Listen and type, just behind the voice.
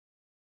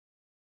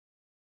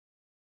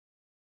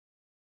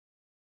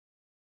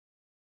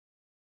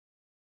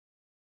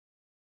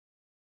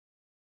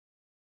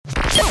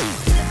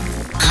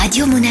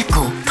Radio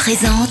Monaco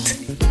présente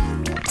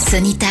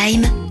Sonny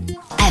Time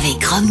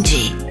avec Rom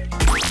J.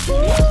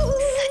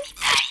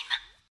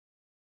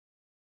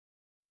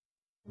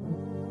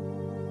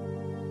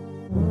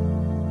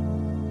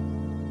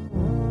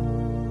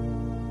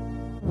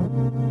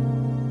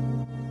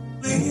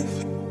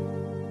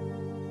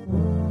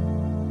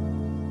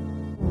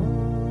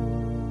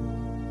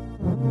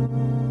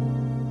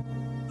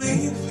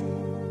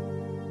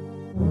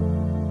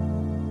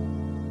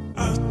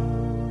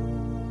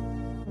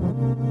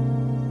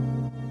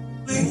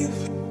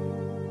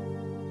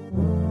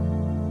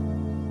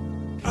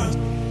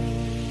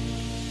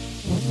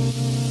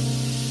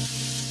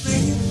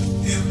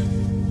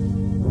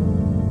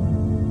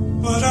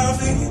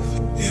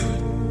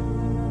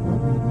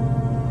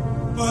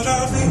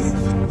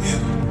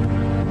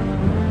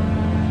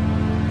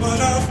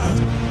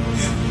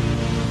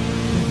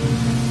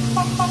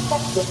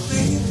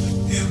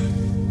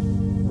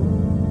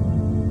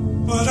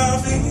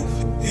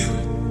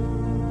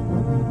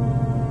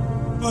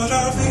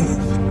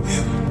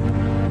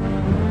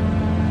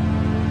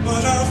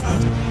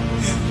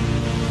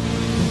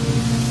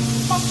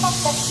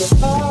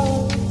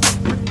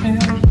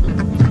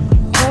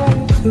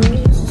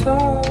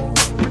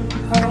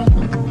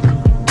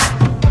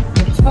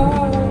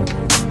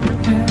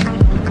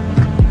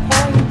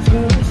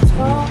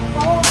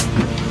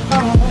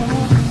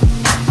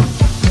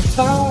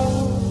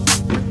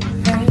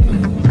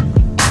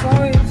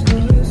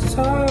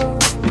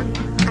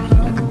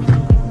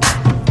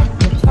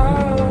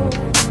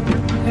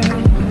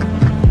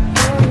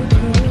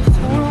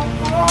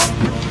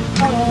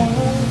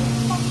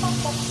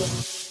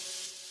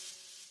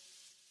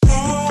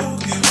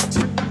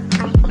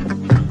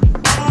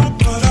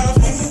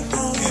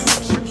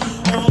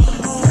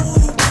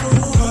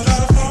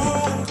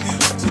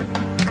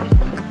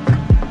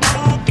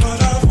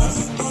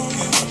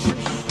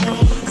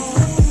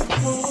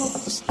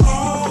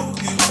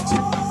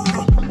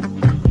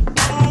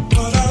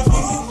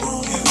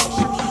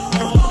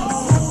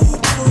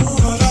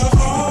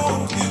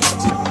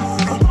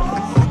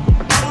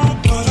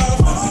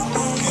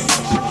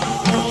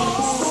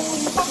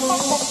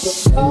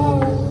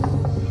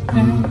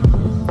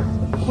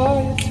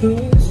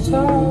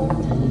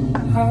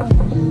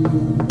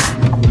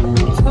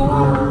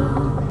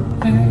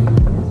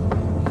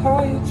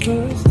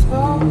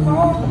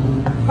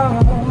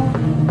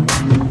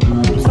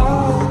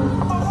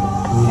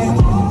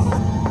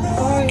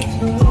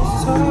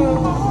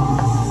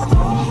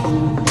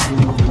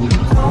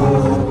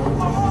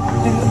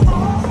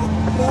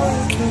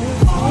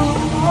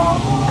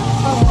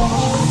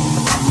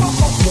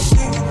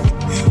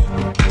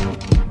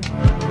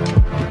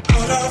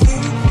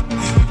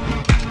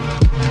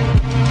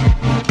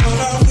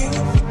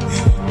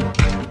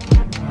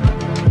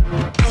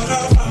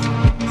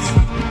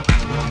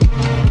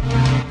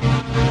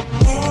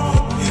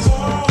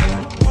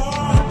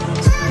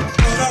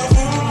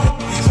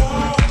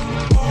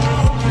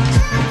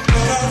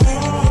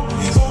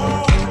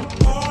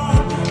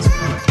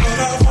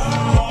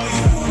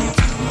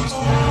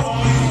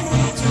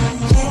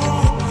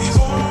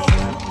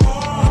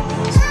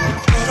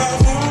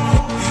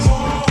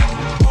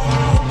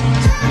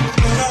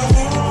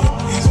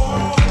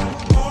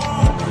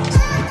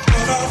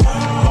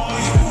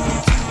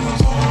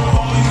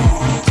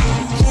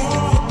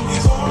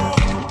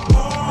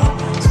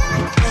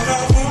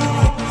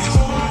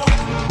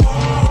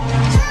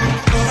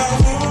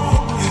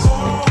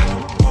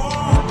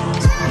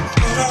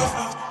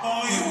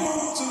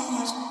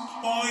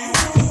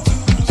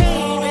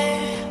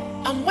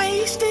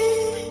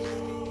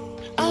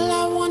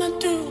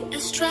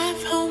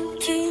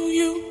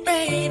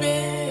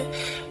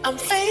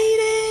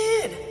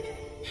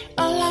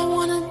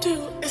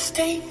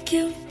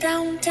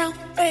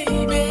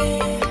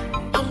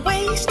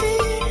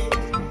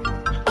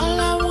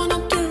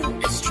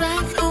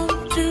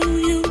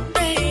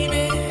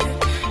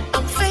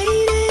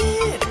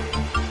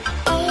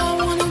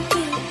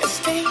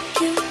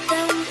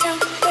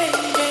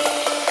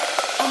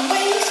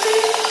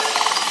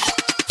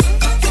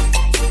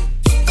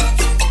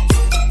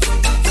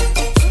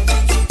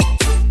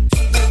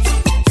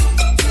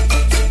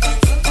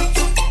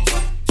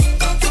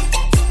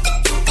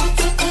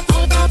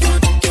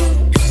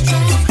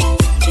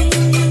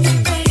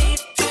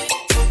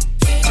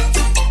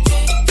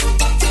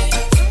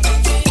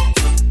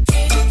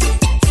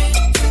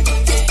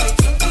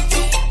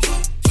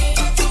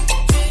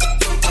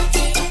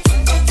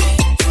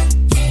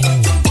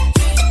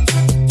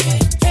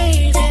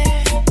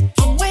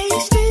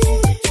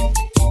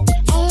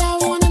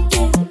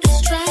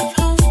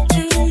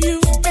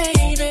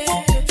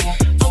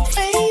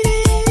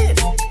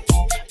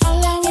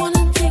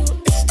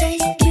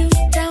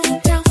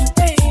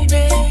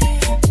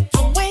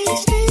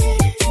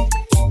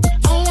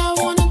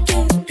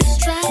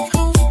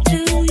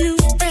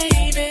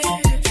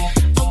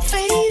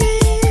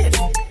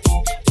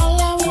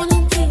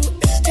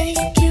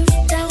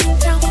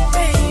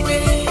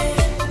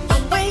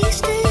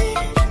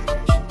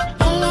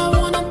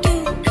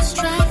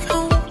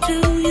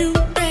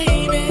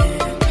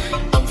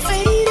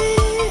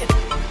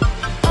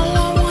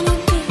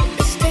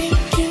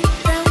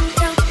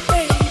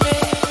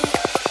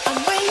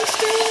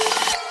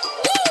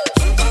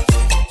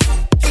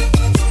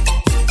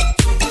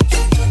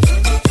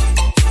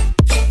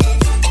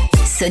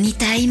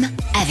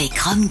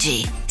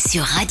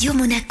 sur Radio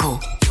Monaco.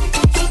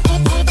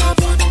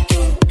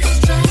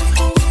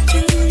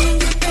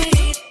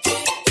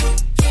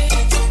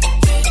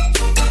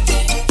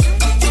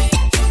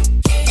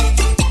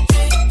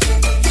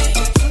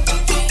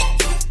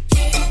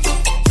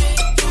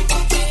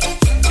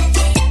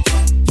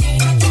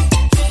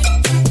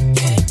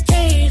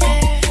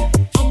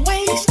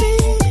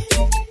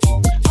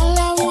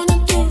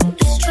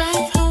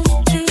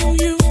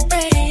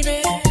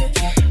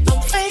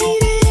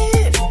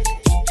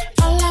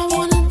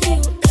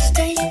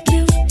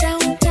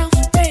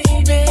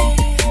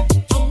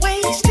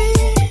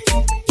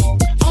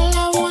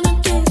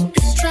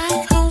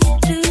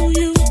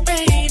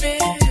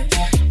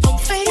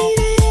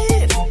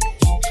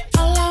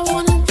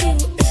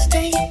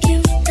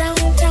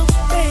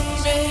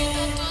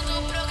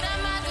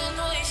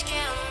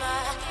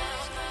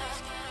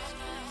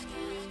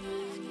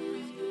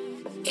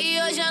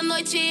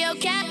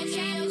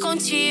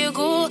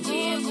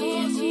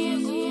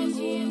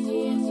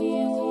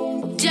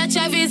 Já te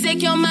avisei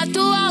que eu mato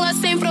aula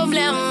sem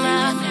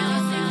problema.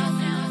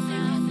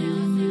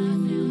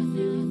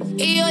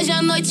 E hoje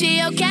à noite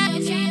eu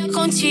quero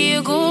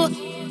contigo.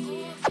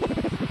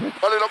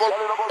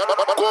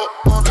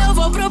 Eu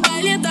vou pro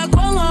baile da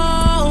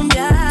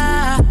Colômbia,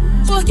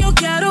 porque eu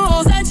quero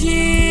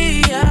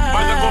ousadia.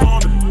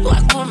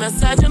 Lá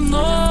começa de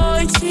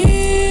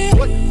noite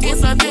e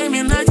só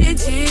termina de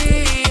dia.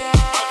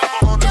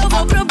 Eu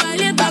vou pro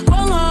baile da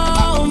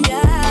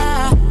Colômbia,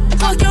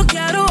 porque eu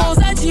quero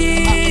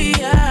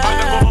ousadia.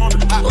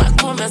 Lá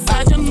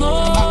começa de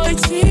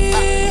noite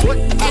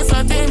e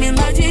só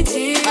termina de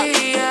dia.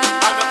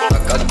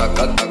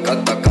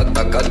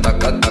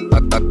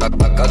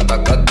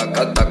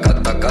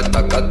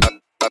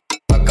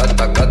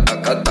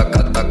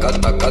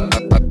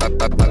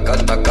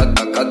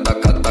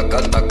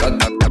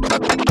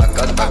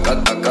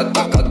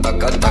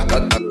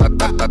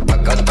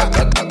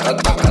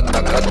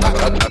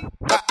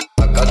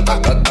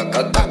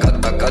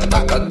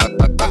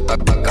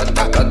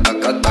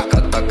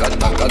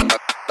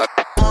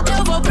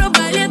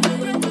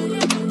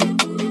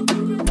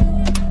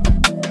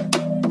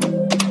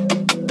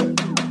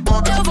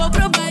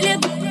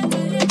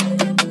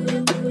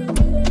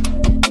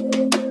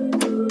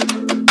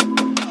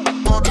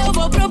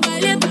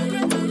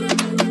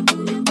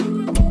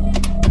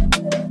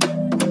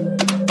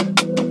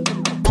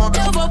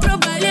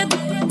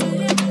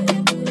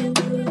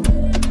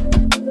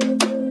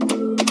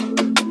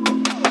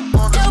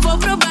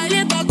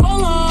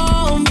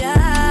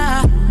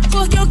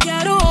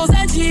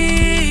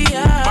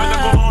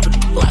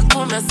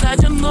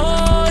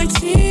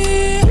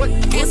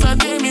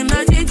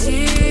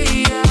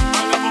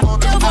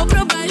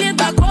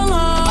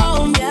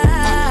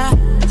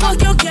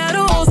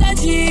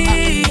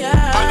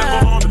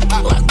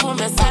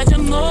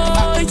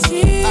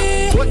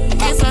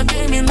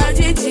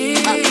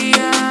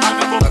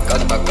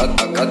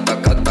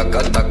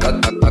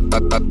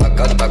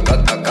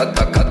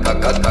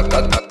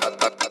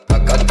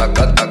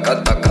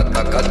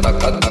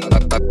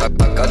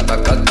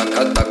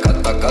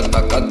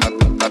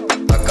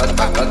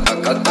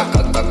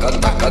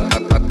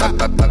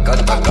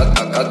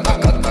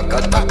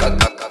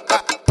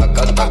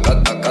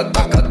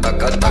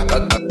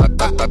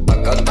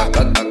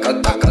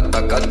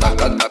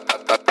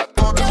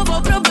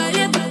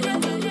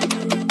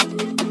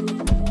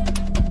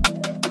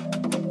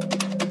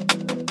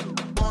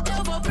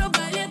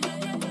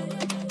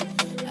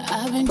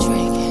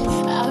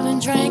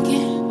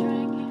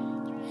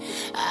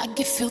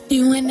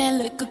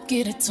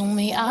 To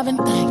me, I've been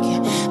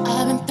thinking,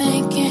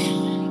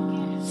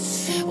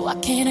 why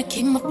can't I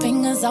keep my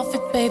fingers off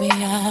it, baby?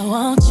 I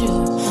want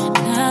you,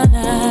 nah,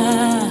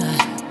 nah.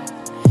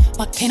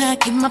 Why can't I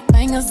keep my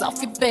fingers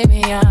off it,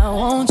 baby? I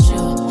want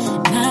you,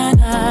 nah,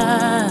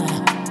 nah.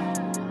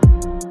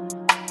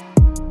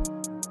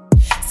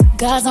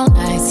 Cigars on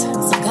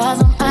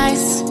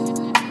ice,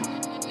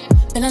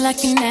 feeling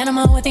like an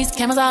animal with these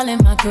cameras all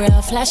in my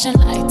grill. Flashing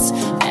lights.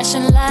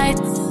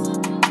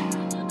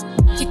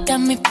 You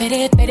got me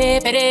pity,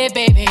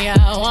 baby,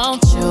 I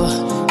want you,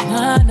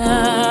 nah,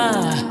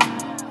 nah.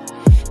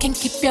 Can't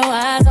keep your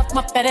eyes off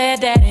my petty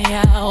daddy,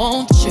 I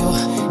want you,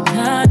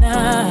 nah,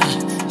 nah.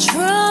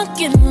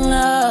 Drunk in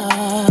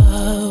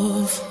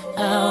love,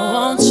 I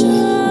want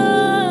you.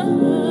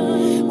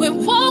 We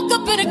woke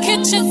up in the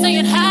kitchen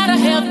saying, how the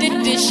hell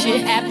did this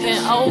shit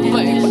happen? Oh,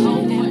 baby.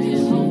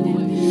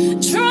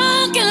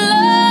 Drunk in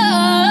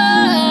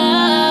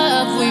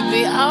love, we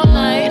be all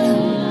night.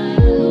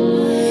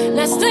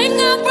 Last thing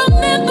I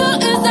remember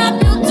is our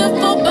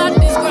beautiful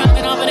bodies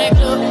grinding over that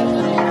club.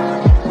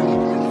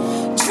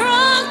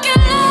 Drunk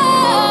in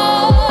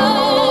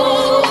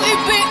love, we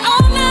be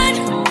all night.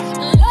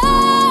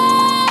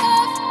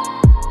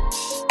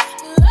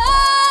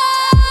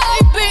 Love, we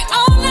be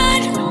all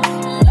night.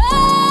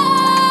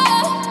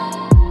 Love,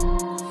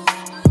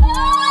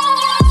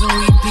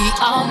 we be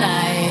all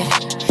night.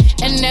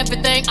 And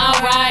everything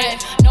alright.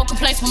 No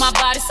complaints with my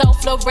body, so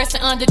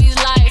fluorescent under these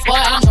lights. Boy,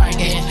 I'm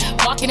drinking.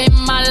 Walking in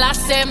my life,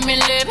 7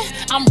 living.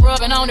 I'm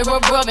rubbing on the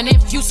rubbing.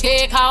 If you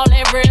scared, call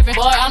that ribbon.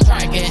 Boy, I'm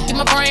drinking. Get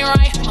my brain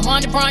right. I'm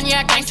on the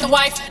Brognac, gangsta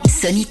wife.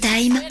 Sony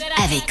Time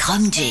avec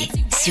Rom J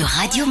sur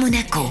Radio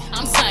Monaco.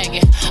 I'm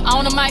singing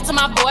on the mic to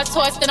my boy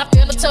toys. Then I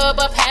fill the tub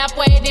up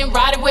halfway, then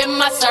ride it with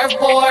my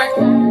surfboard.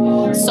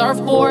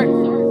 Surfboard,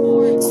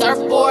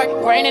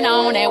 graining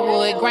on that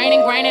wood,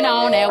 graining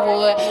on that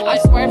wood. I'm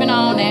swerving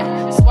on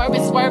that,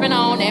 swerving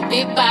on that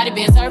big body.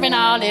 Been serving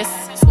all this,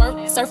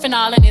 surfing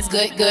all and it's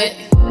good.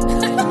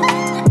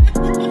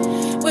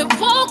 We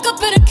woke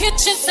up in the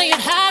kitchen saying,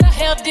 how the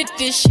hell did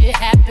this shit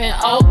happen?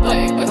 Oh,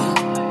 baby.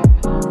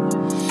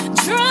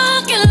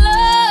 Drunk in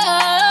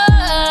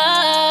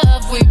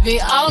love, we be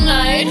all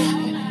night.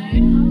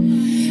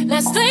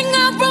 Last thing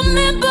I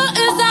remember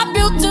is our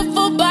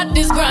beautiful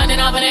bodies grinding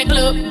off in that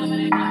club.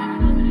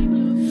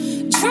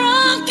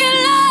 Drunk in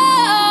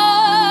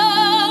love,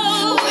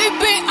 we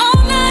be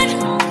all night.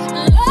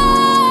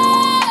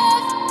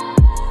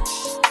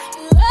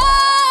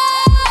 Love,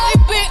 we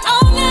be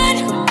all night.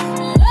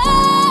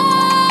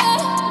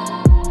 Love.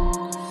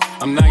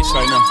 I'm nice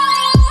right now.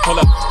 Hold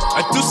up,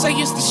 I do say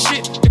it's the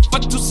shit. If I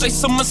do say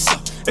so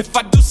myself. If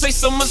I do say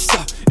so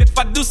myself. If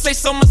I do say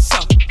so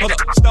myself. Hold up,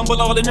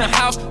 stumble all in the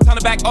house. Time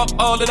to back up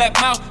all of that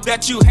mouth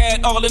that you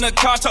had all in the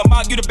car. Talking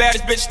about you the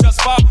baddest bitch thus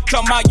far.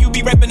 Talking about you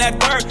be reppin'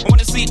 that word. I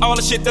wanna see all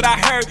the shit that I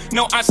heard.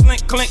 No, I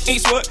slink Clint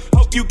Eastwood.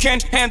 Hope you can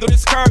handle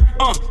this curve.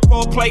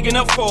 Full plague in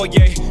the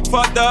foyer.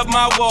 Fucked up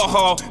my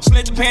Warhol.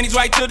 Slid the panties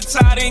right to the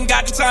side. Ain't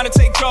got the time to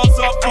take drawers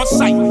off on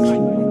sight.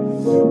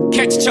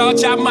 Catch a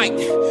charge, I might.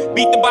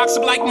 Beat the box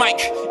up like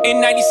Mike.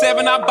 In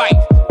 97, I bite.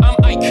 I'm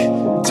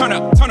Ike. Turn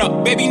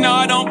up, baby, no,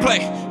 I don't play.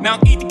 Now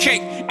eat the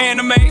cake,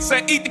 anime.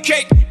 Say eat the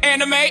cake,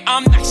 anime.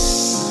 I'm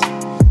nice.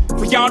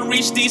 For y'all to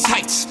reach these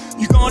heights,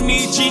 you gon'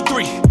 need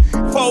G3.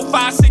 4,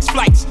 5, 6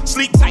 flights.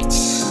 Sleep tight.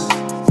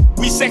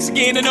 We sex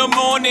again in the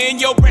morning.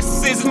 Your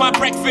breakfast is my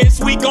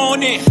breakfast. We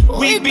going in.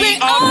 We be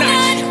all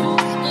night.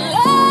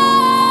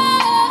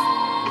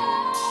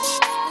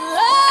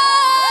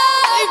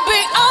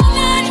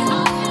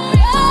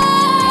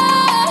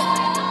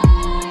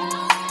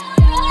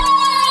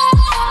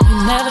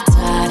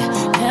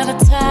 Never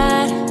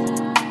tired.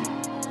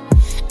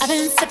 I've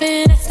been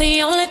sipping, that's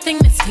the only thing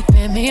that's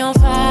keeping me on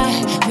fire.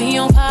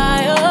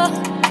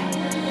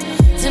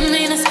 To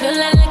me, it's feeling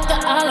like the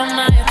all of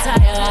my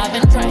attire. I've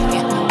been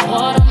drinking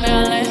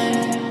watermelon.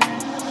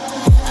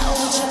 I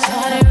want your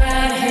body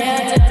right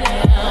here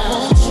today. I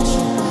want you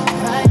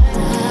right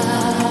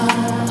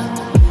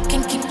now.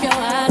 Can't keep your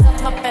eyes off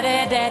my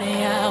better daddy.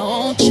 I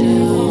want you.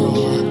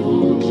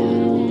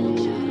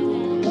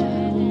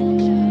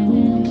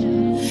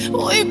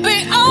 We be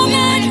all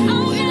night. We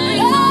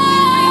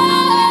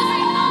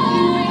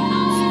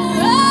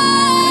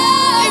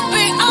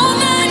be all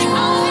night.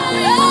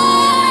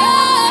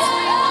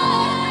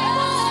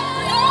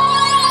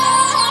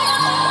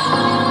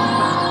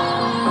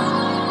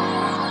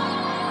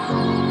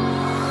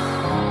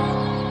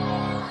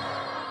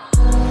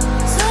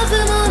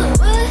 Something on a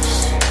wish.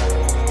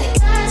 They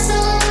got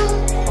some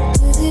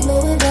dizzy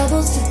blowing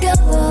bubbles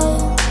together.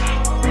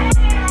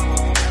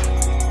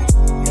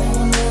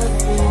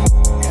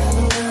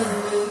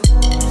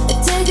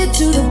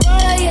 To the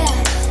water, yeah.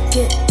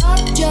 Get up,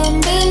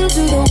 jump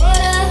into the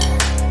water.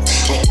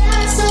 I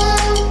got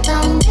some,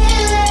 I'm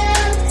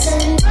feeling.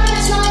 Send my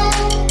song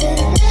in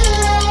the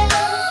middle.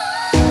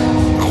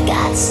 I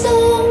got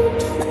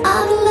stoned,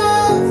 I'm in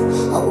love.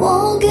 I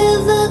won't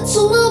give it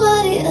to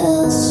nobody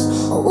else.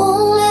 I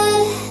won't let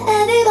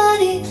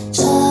anybody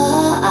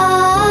touch.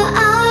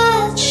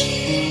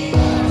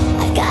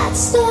 I got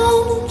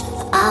stoned,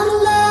 I'm in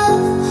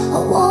love. I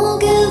won't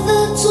give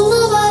it to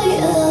nobody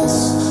else.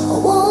 I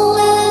won't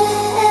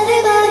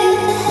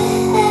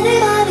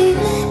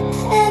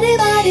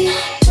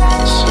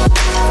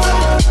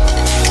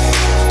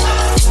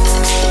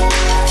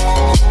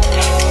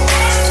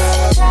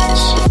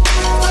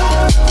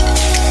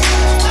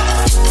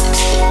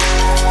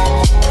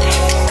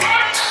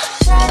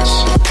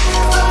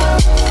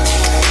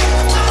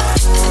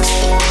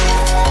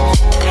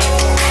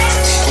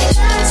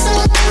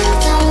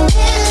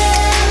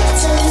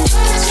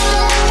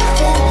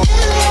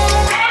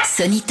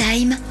Sony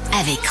Time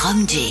avec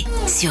Rom J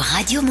sur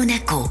Radio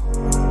Monaco.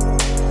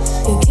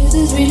 Your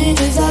kisses really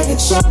taste like a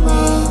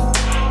trauma.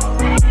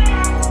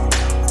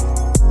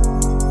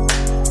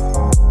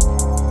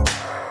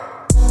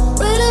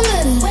 Wait a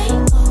minute,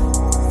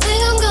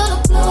 think I'm gonna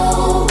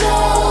blow.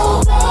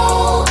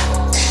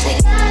 I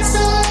got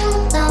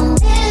some, I'm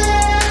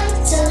feeling.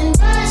 Tell me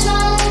what's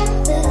wrong with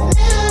living.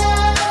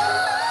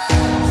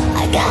 I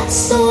got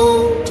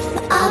stoned,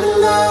 I'm in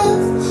love.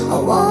 I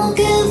won't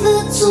give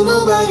it to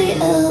nobody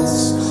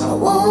else. I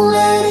won't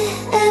let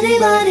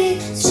anybody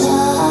touch.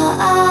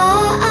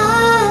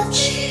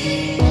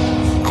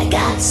 I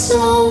got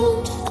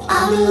stoned,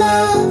 I'm in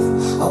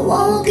love. I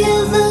won't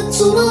give it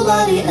to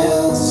nobody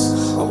else.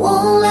 I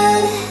won't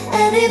let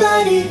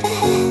anybody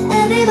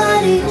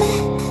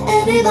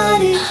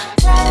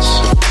touch.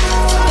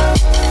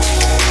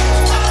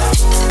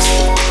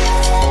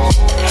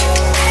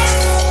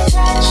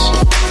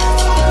 Touch.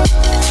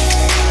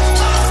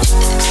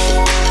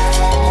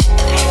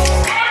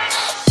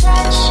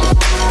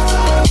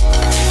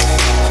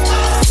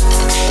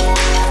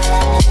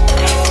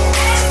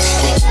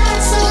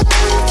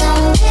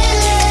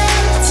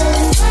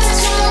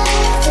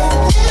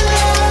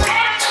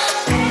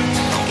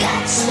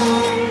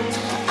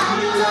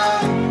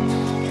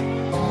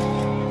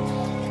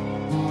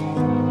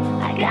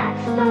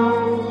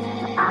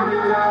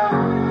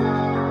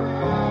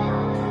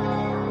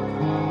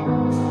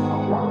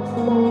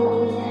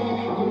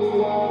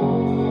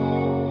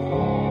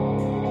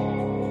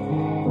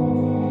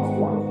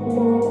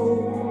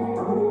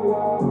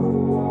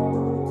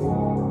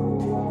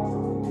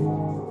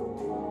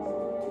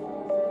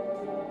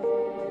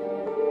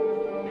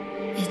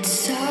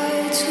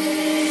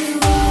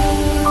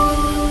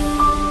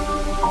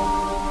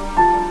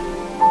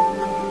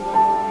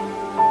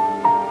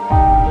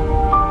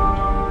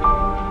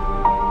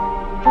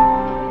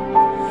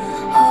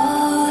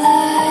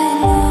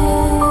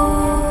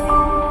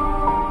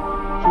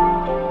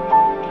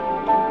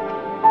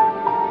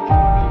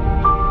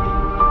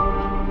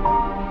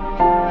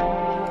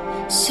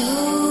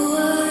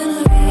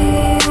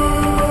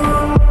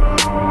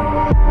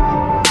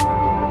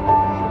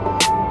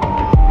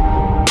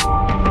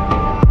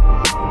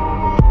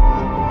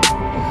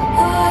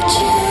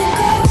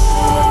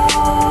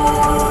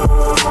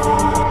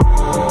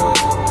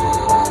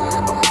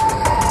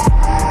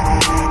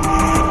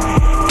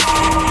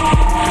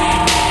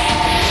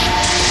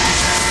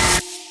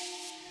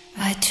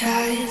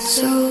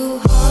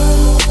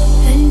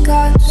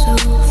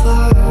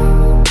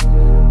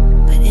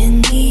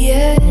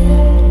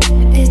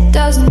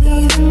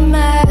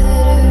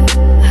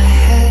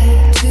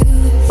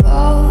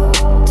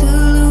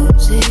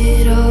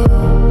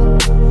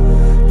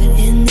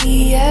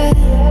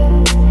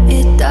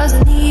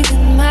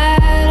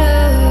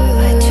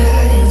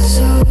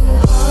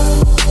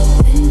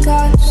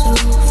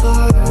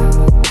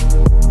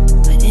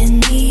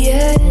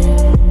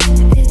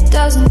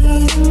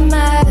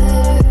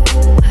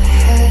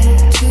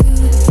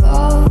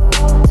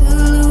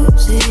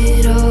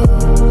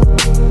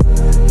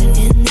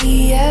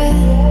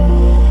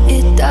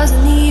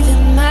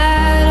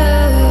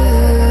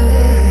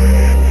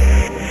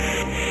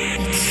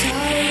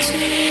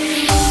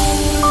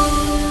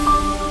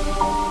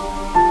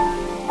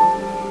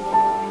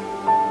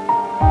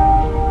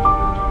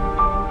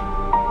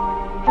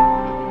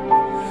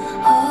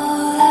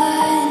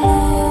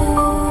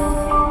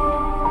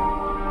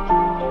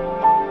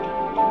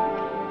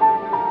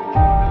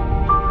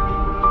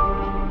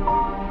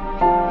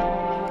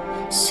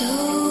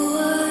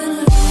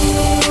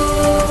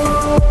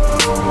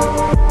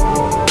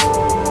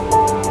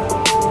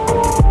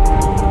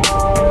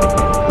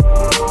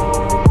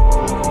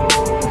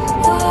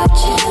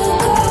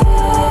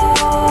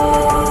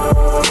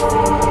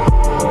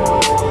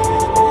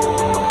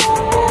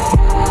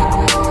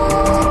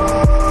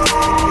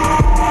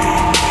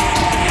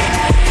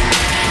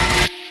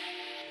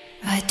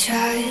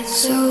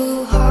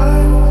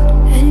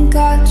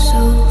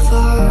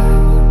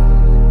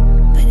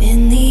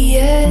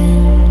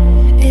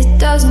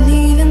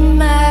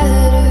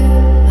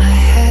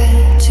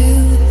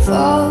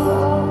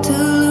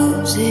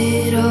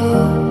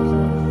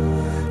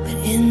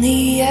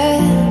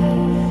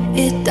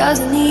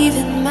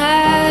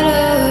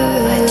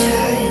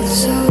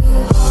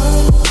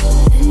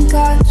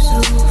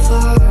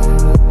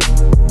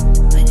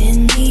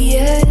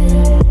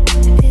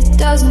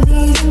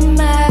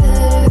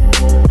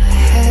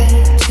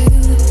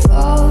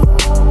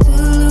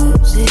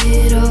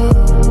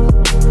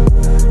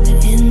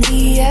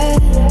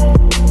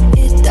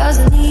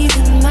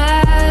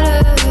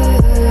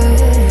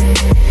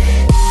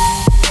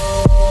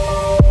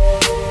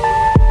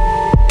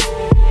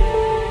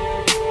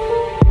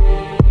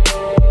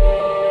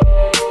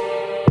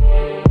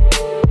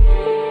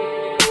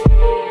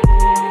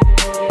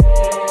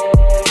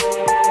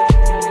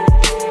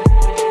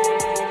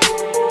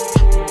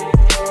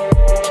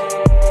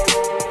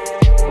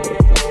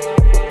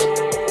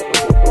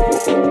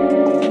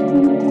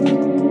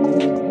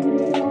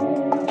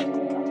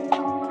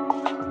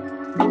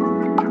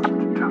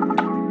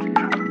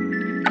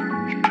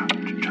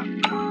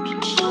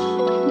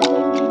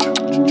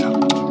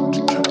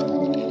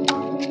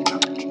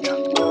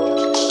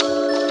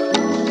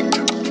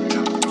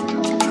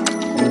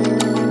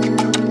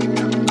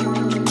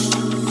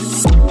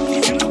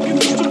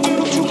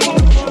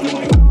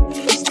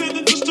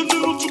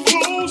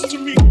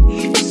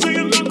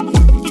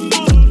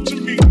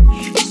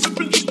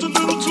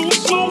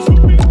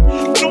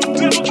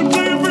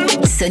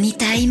 Sony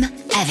Time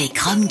avec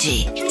Rom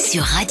J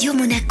sur Radio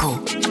Monaco.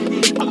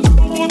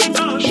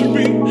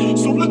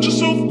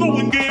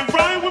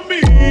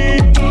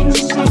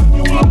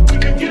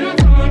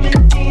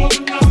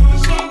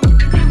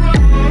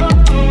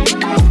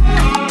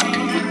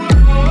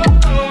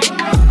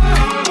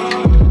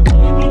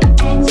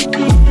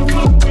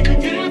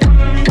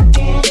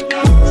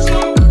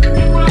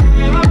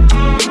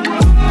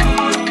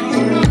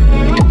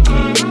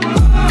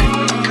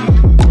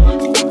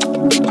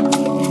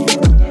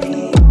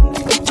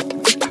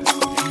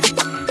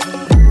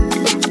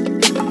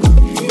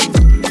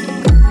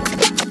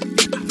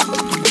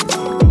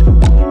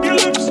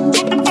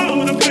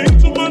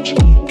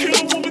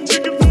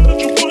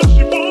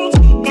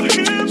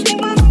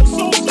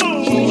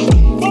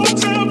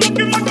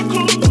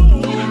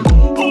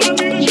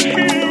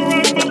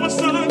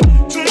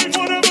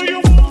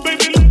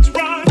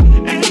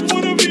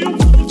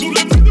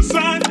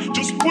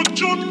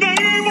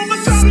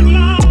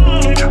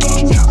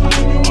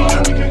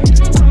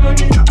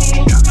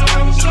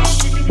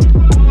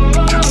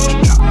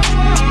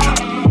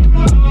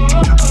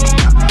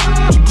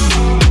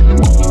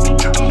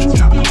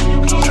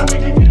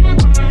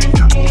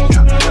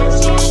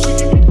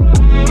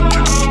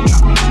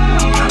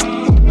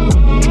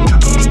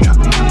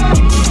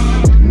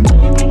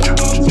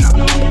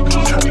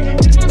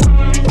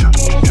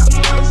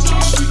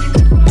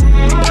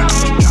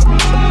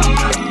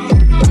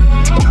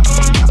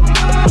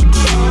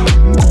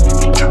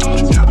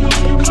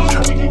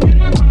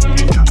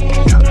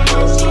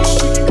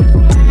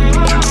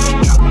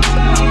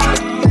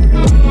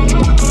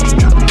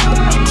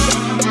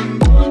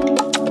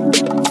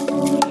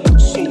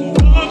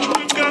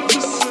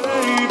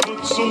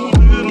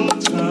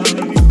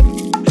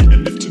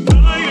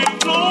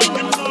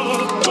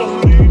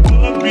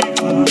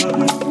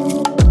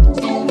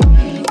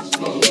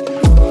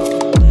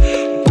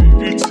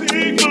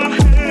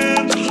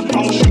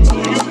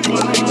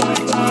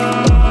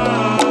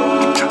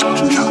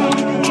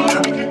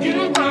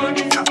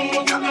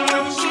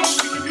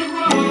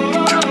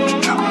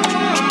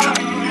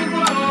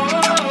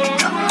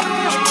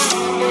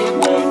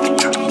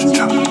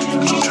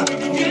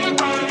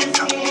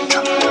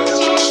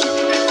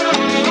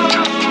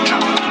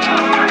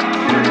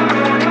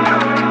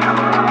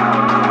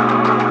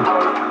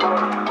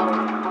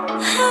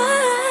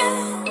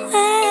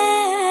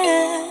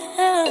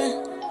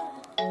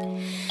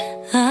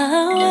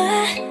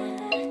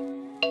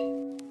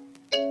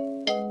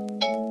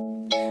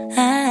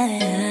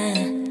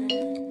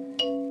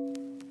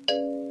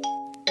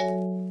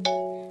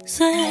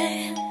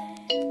 say.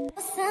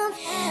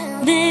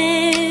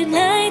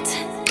 Midnight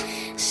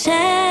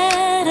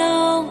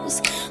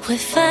shadows, we're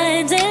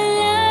finding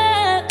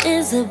love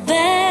is a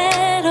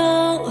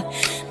battle,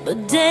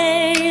 but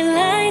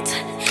daylight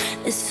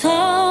is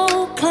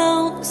so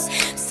close.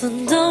 So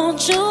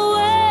don't you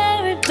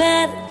worry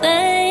about a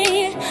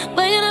thing.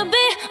 We're gonna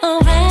be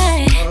alright.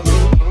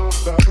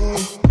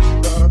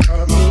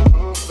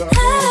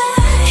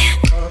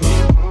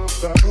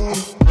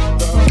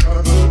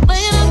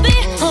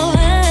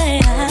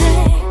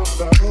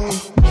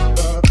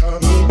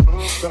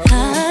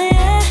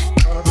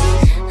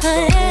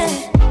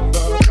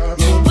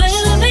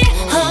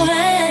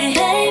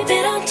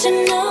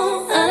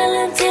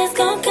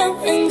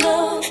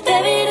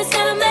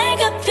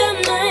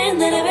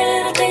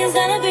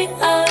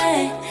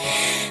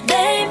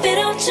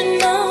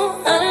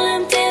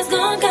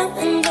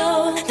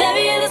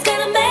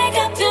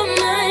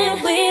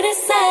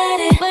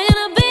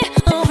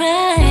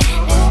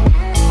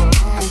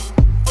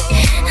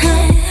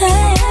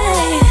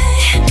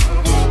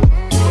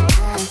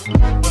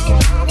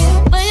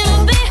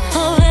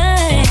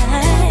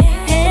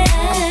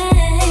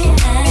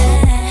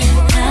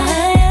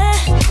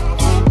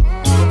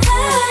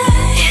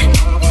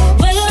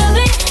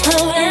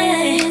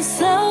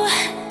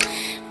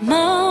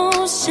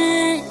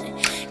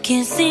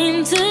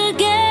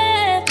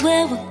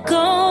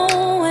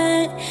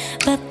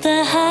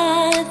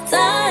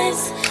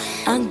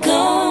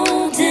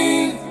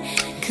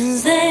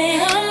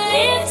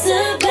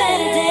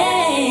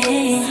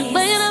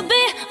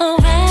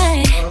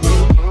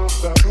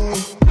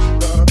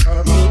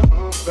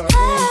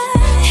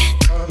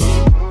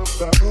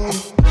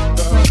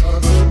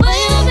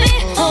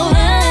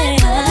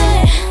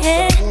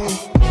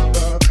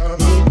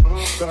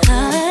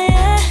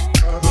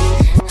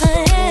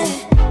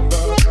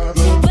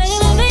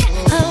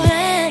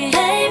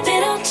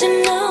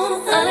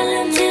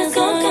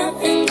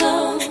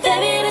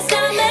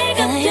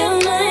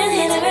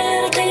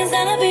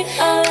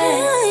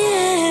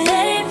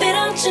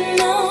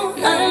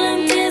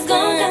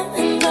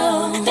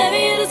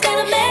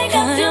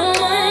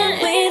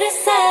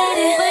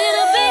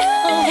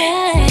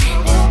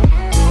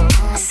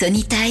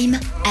 Sunny Time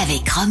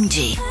avec Rom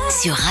J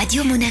sur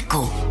Radio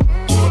Monaco.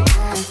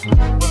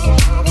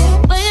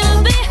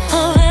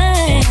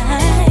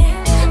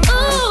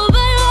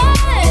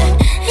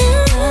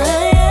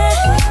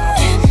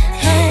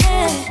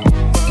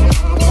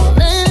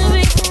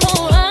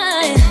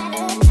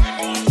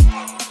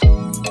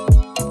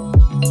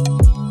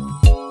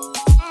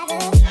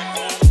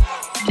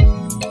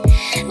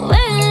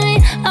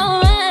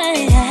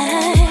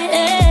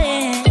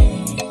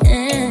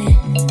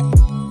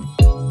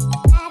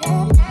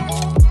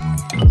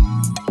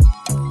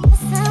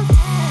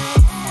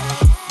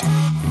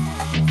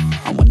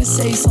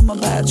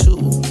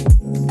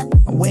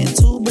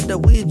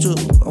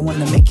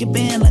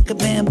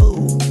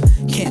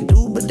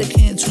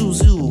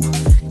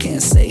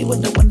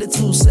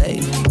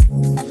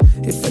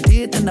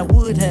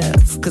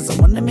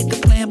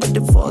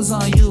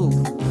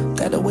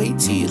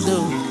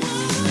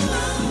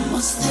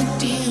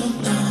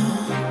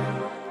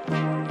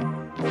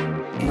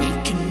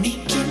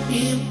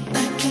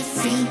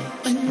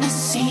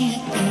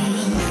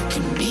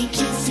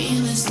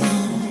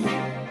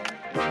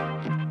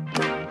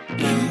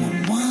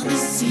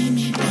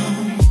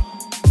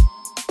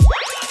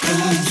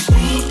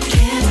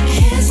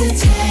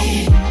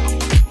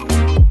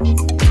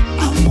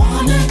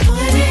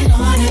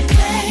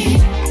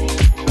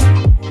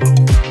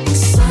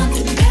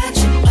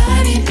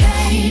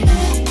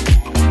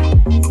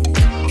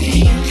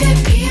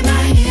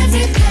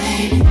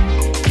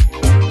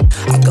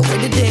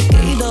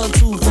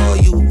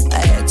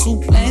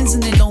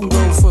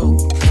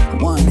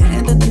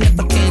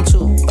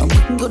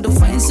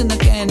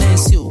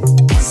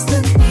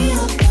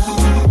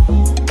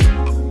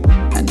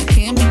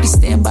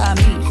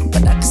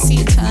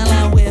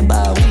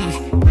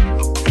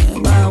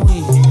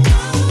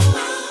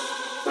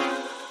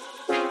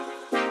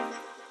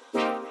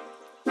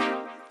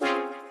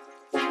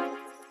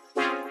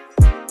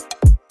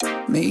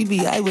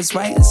 Maybe I was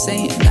right in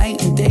saying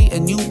night and day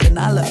and you and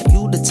I love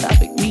you, the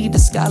topic, me the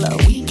scholar.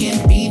 We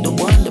can be the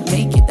one to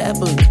make it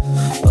happen,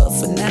 but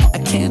for now I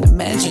can't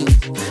imagine.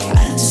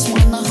 I just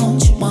wanna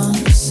hold you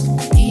once,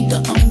 be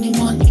the only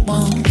one you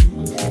want.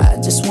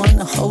 I just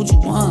wanna hold you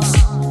once,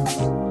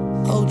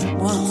 hold you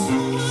once.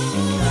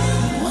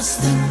 What's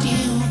the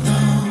deal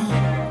though?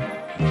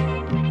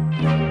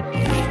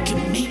 I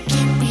can make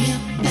it real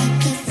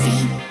like I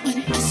feel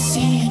when I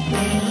see it,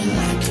 girl.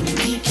 I can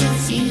make you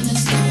feel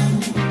as though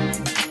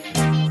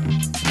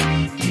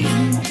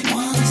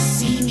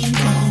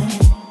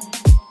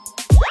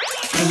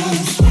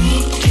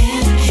we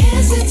can't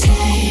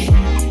hesitate.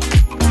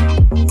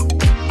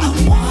 I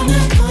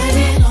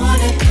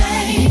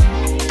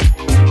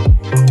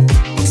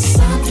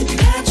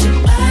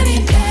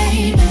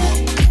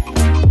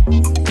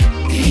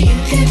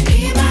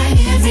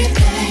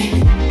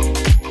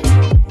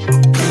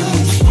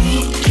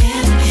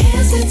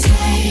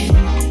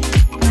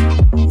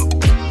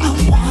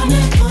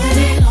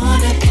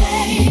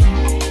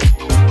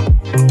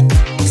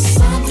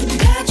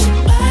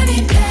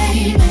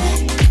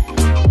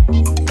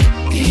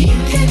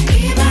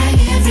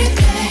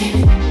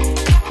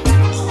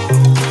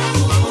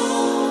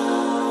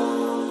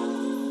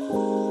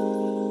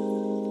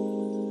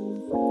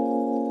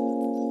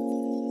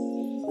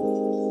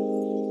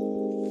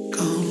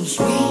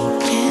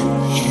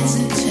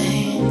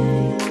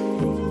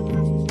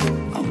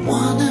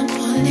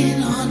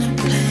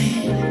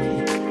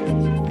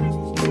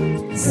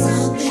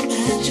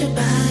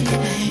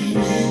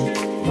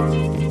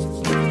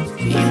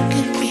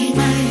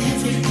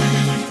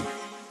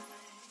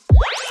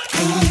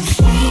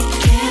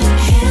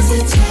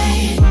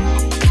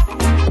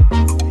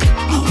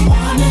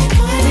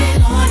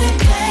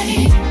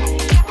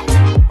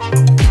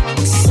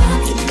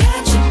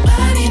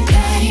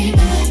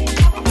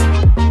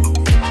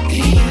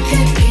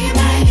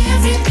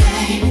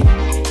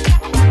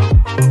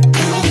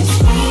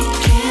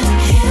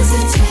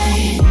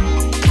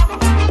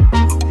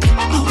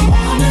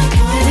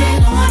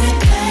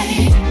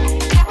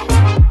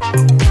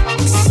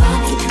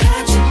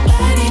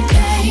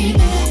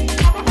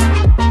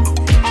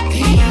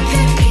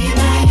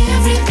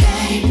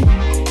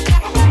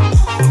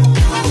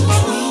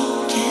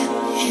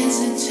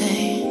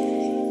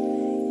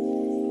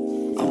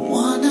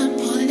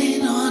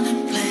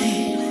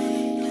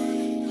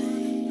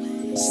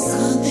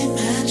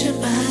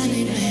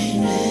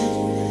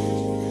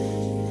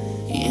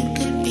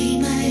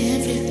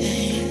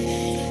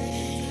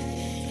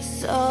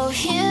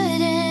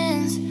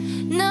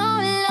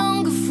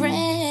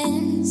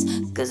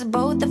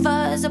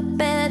 'cause I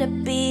better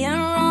be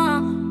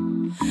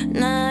wrong.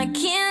 Nah, I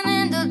can't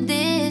handle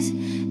this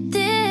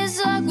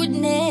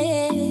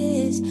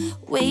awkwardness.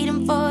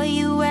 Waiting for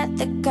you at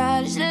the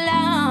college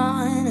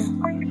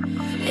lawn.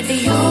 If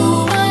you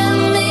were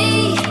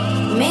me,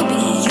 maybe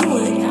you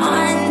would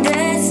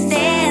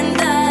understand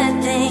the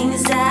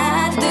things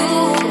I do.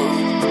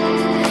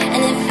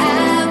 And if I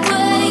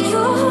were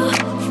you,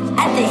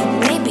 I think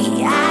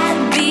maybe I'd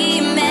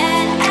be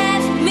mad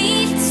at me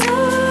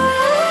too.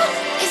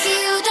 If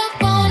you don't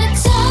wanna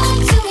talk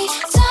to me,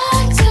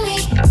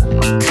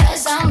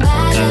 'cause I'm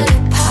bad at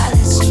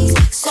apologies.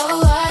 So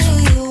what do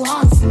you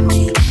want from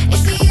me?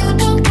 If you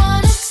don't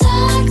wanna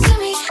talk to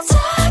me,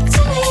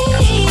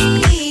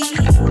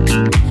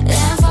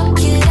 then fuck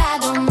it, I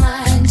don't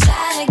mind.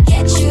 Try to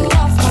get you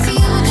off. If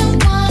you don't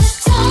wanna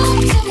talk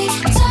to me,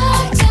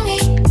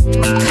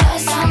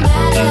 'cause I'm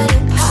bad at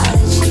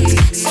apologies.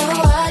 So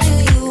what do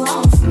you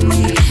want from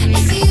me?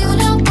 If you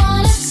don't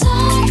wanna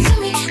talk to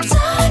me.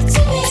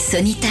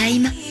 Sony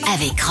Time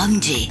avec Rom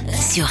J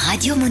sur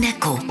Radio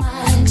Monaco.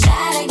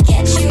 Try to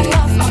get you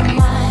off my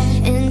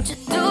mind.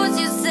 Introduce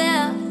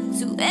yourself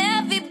to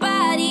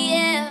everybody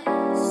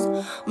else,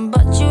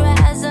 but your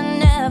eyes are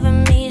never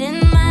meeting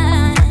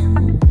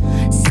mine.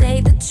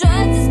 Say the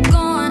trust is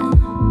gone,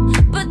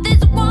 but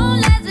this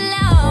won't last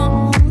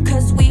long,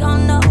 'cause we all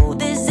know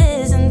this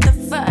isn't the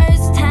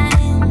first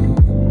time.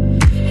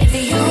 If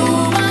you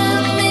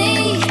were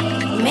me,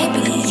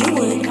 maybe you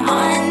would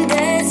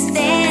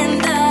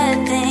understand the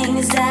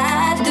things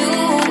I do.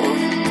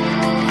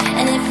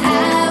 And if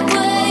I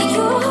were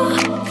you,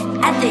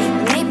 I think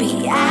maybe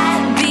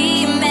I'd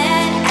be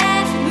mad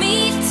at me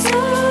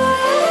too.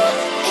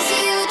 If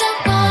you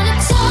don't wanna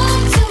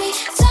talk to me,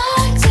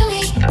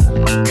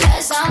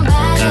 'cause I'm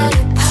bad at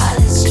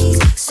apologies.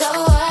 So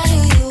what do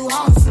you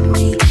want from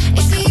me?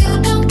 If you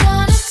don't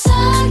wanna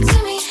talk to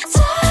me,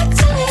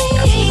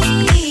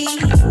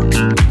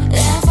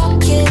 then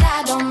fuck it,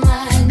 I don't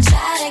mind.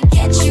 Try to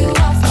get you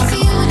off. If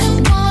you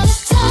don't wanna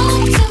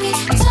talk to me,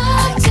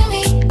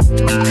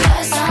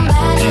 'cause I'm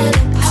bad at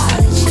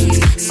apologies.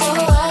 So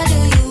what do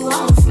you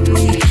want from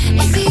me?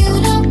 If you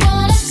don't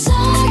wanna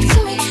talk to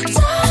me,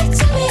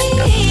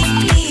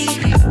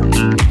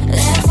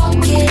 then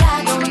fuck it, I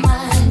don't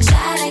mind.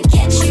 Try to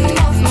get you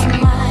off my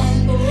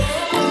mind.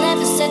 I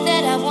never said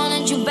that I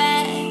wanted you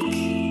back.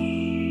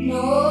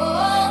 No,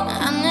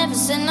 I never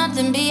said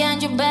nothing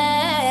behind your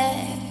back.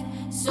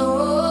 So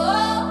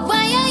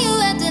why are you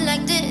acting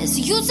like this?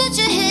 You such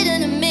a hit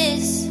and a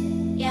miss.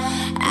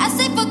 I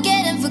say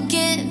forget and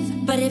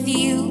forgive, but if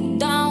you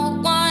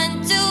don't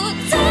want to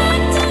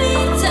talk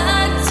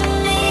to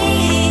me,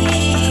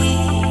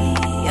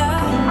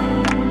 yeah.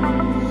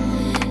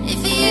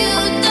 If you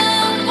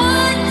don't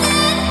want to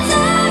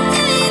talk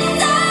to me,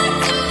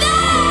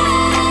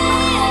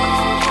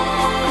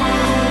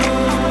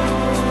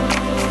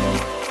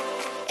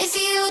 If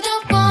you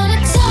don't wanna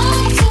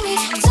talk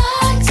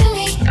to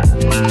me,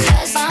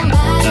 'cause I'm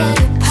bad at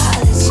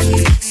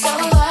apologies. So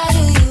what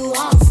do you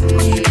want from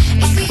me?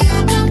 If you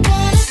don't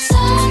wanna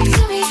talk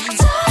to me,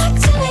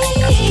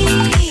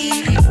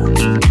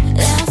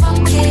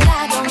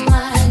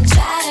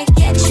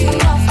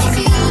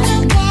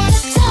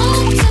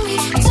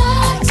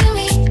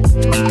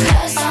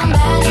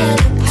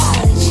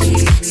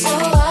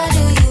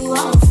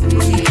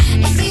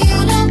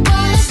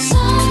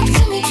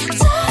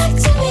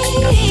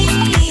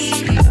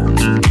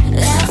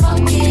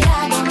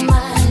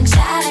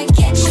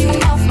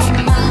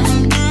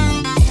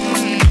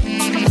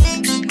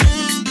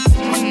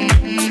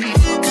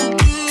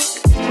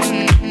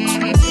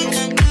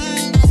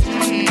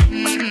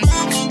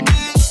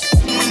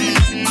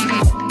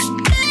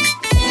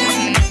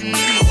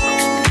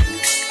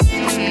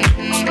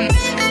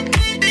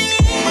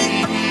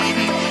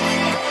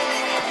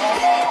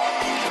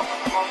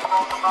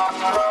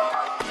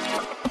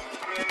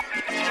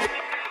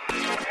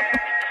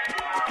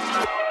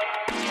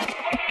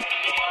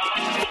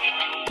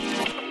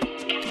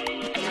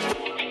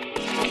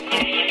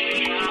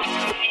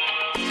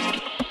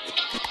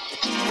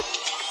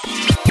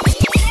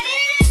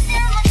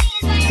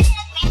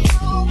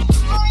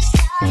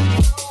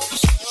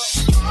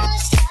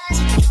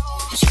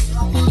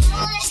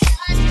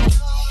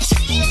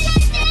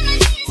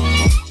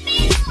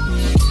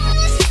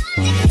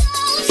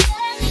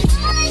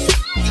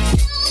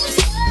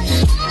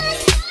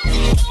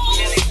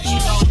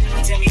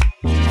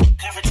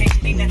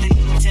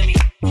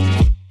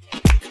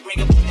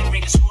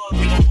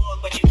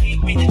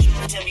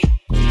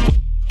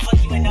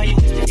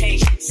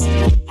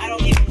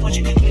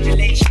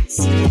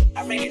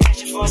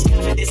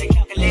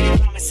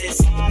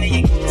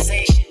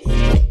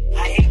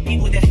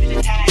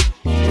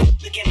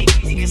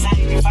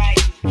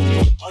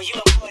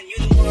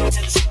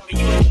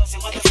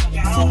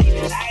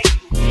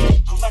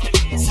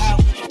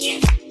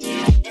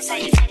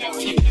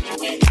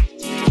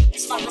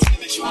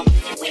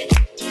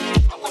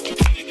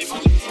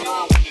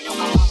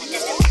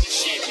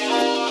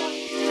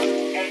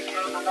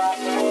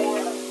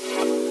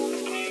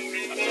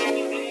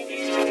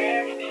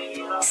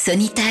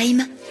 Sonny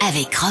Time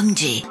avec Rom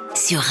J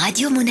sur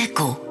Radio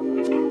Monaco.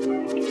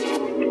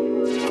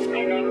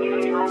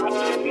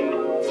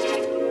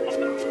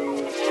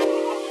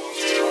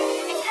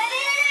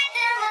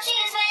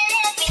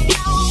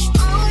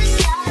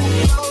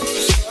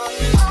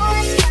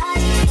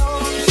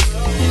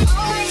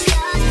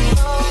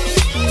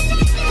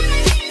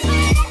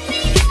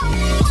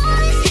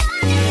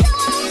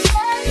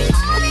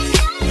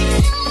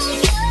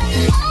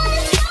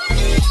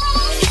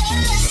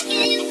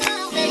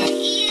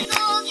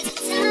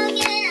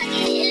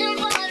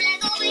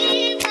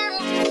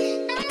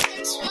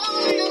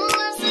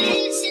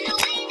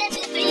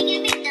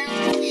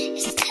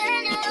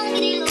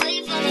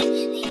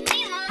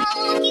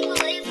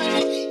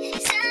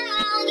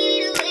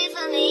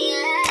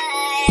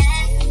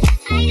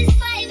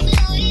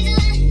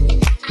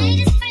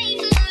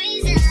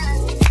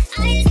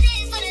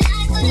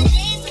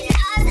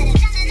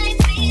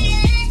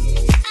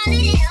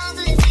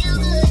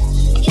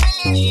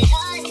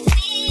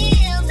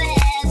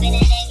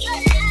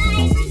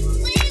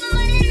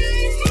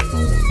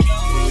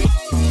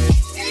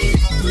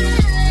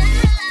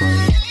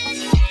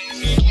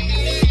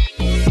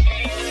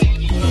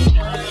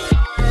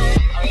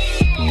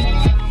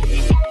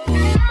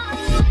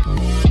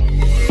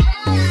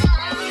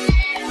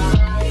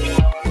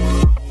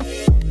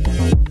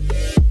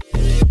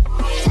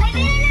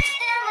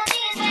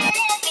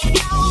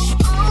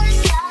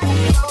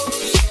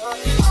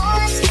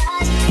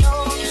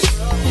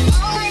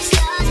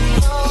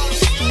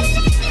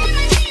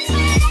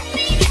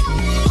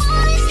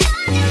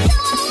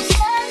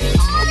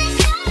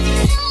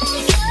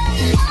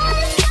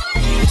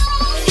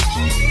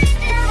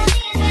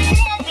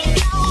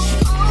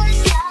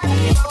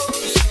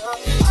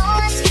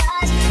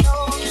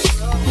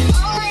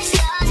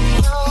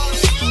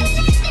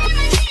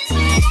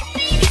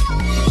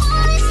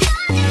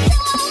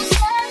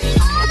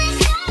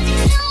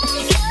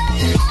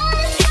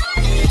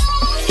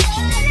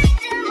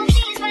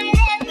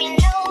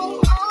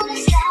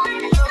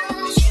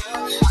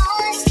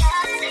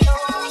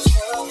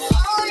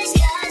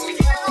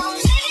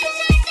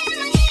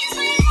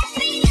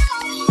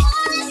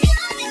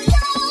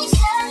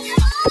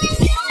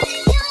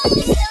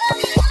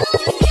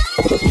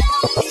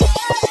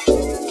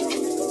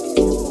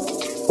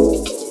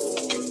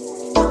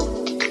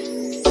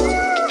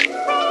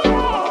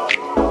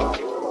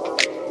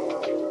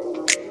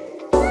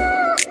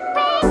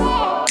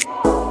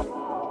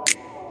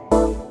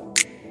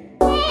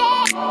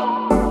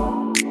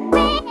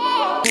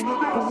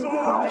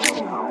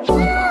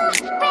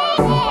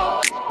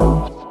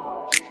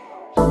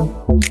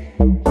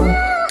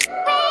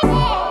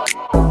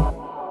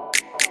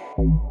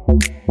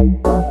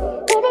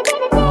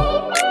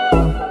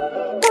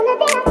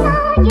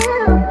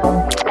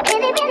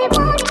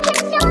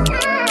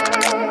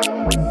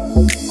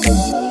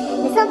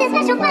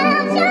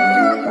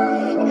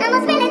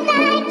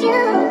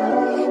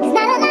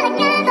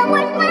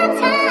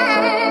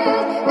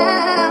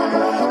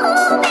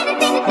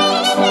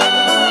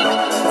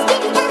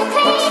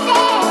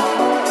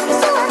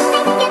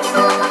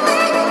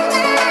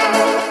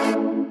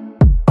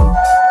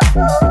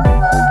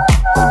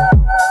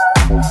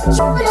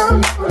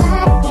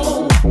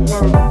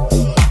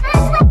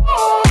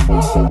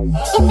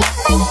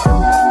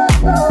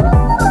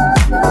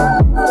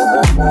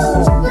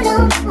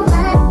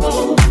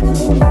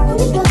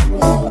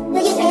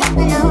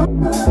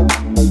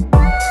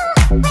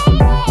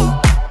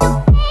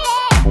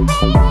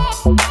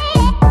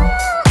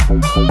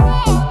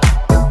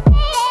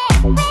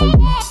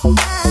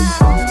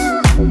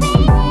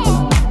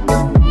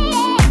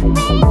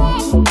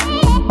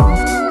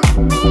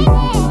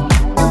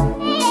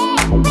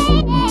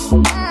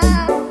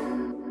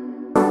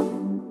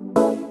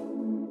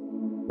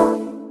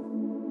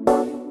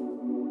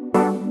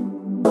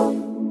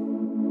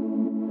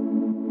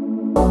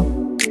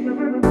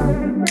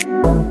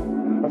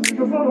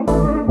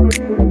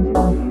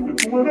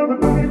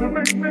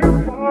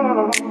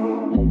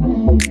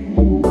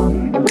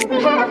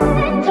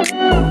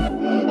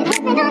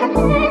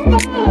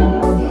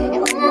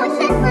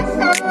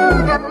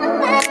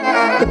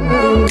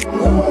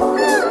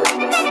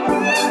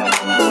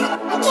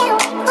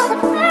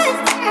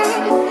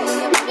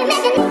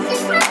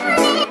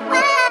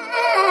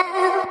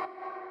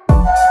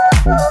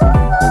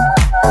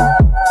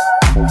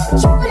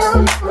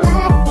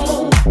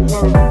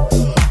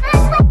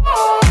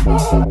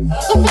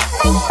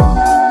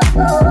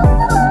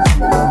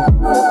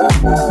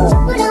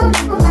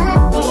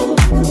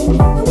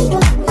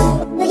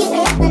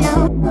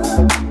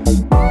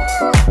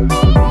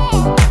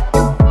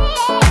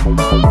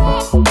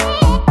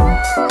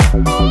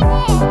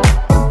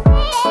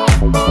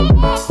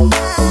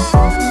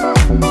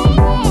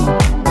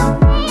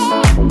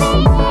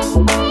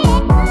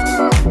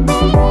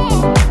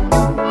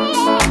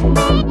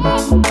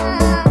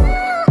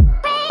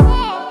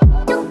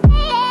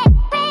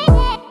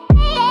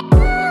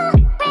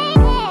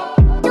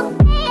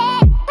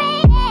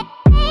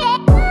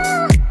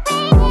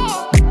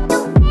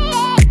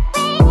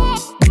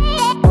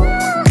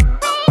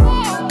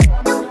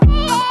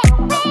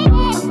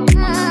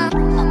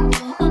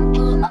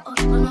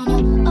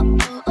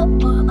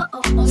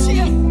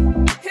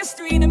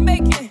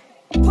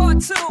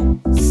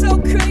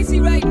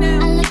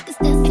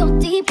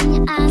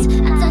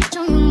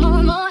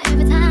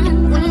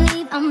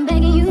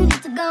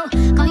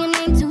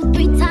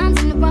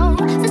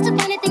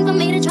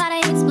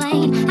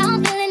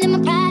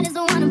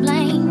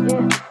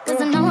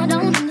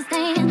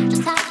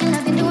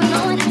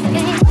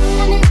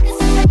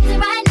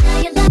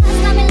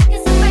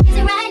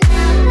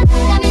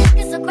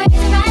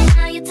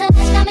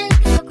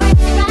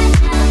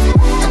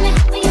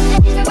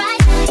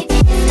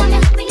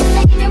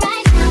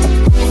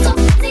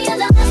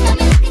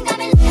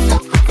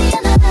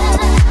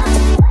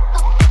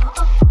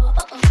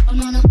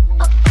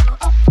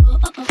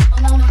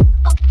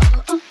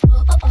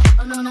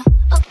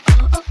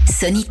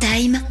 Sunny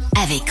Time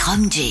avec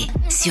Rom J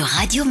sur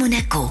Radio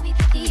Monaco.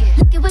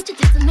 Look at what you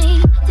did to me.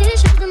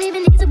 Tissues don't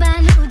even need to buy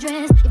a new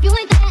dress. If you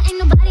ain't there, ain't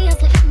nobody else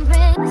to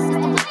impress. The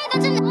way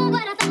that you know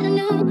what I thought I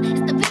knew.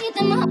 It's the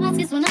beat in my heart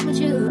gets when I'm with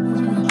you.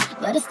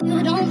 But I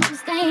still don't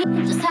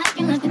understand just how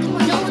you look at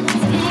doing no one else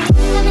can.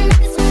 Got me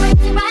looking so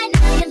crazy right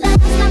now. Your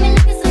love got me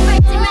looking so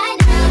crazy right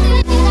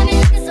now. Got me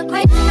looking so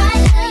crazy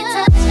right now. Your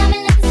touch got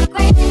me looking so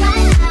crazy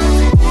right now.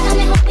 Got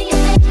me hoping you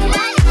save me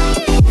right now.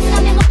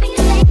 Got me hoping you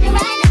save me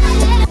right now.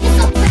 Looking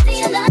so crazy,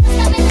 your love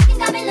got me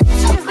looking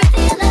so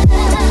crazy, your love.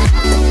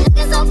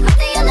 Looking so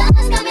crazy, your love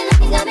got me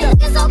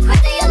looking so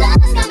crazy, your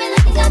love got me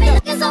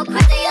looking so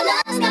crazy, your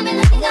love got me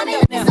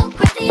looking so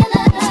crazy, your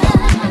love.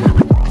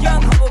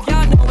 Young ho,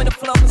 y'all know when the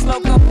flow is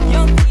loco.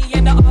 Young P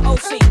and the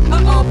ROC.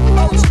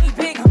 OG,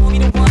 big homie,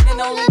 the one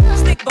and only.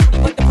 Stick bony,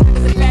 but the fuck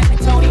is a fat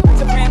like Tony.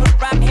 Soprano,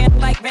 rock hand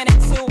like Van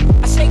Exel.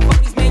 I shake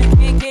bonies, man, you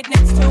can't get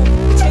next to.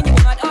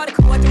 Genuine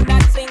article, I do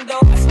not sing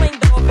though. I sling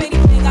though, if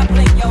anything I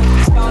blink, yo.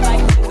 Star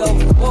like bingo,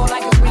 war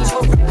like a reach.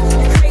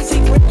 Crazy,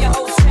 grip your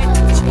whole set.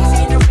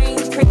 Cheesy in the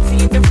range, crazy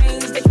in the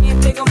range. They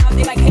can't figure out,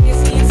 they like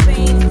Hennessy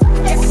insane.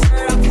 Yes,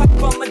 sir, I'm cut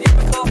from a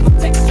difficult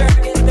texture.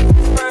 Is the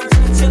Pittsburgh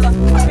chinchilla.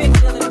 I've been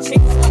dealing with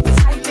chicks.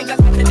 I think I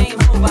got the name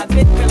over. I've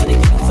been feeling the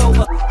game's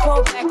over.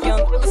 Fall back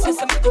young. Ever since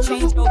I made the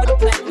change over to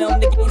platinum,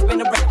 the game's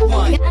been a rap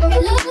one. Got me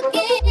looking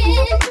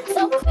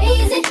so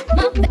crazy,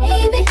 my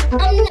baby.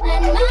 I'm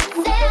not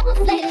myself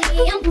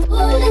lately. I'm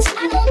foolish.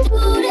 I don't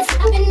do this.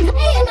 I've been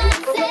playing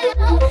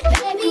myself,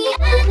 baby.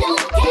 I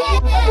don't care.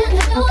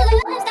 Your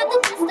love's got the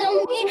best of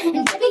me,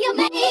 and baby you're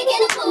making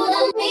a fool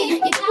of me.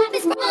 You got me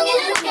sprung, and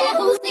I don't care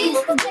who sees.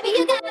 'Cause baby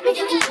you got me,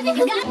 you got me,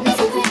 you got me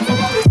so crazy.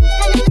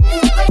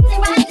 Crazy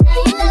right now,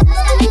 your love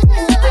got me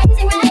so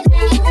crazy right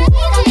now. You're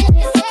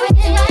so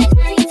crazy right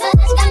now. Your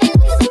touch got me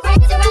looking so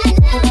crazy right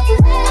now.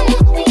 Got me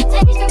hoping you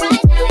taste me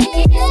right now.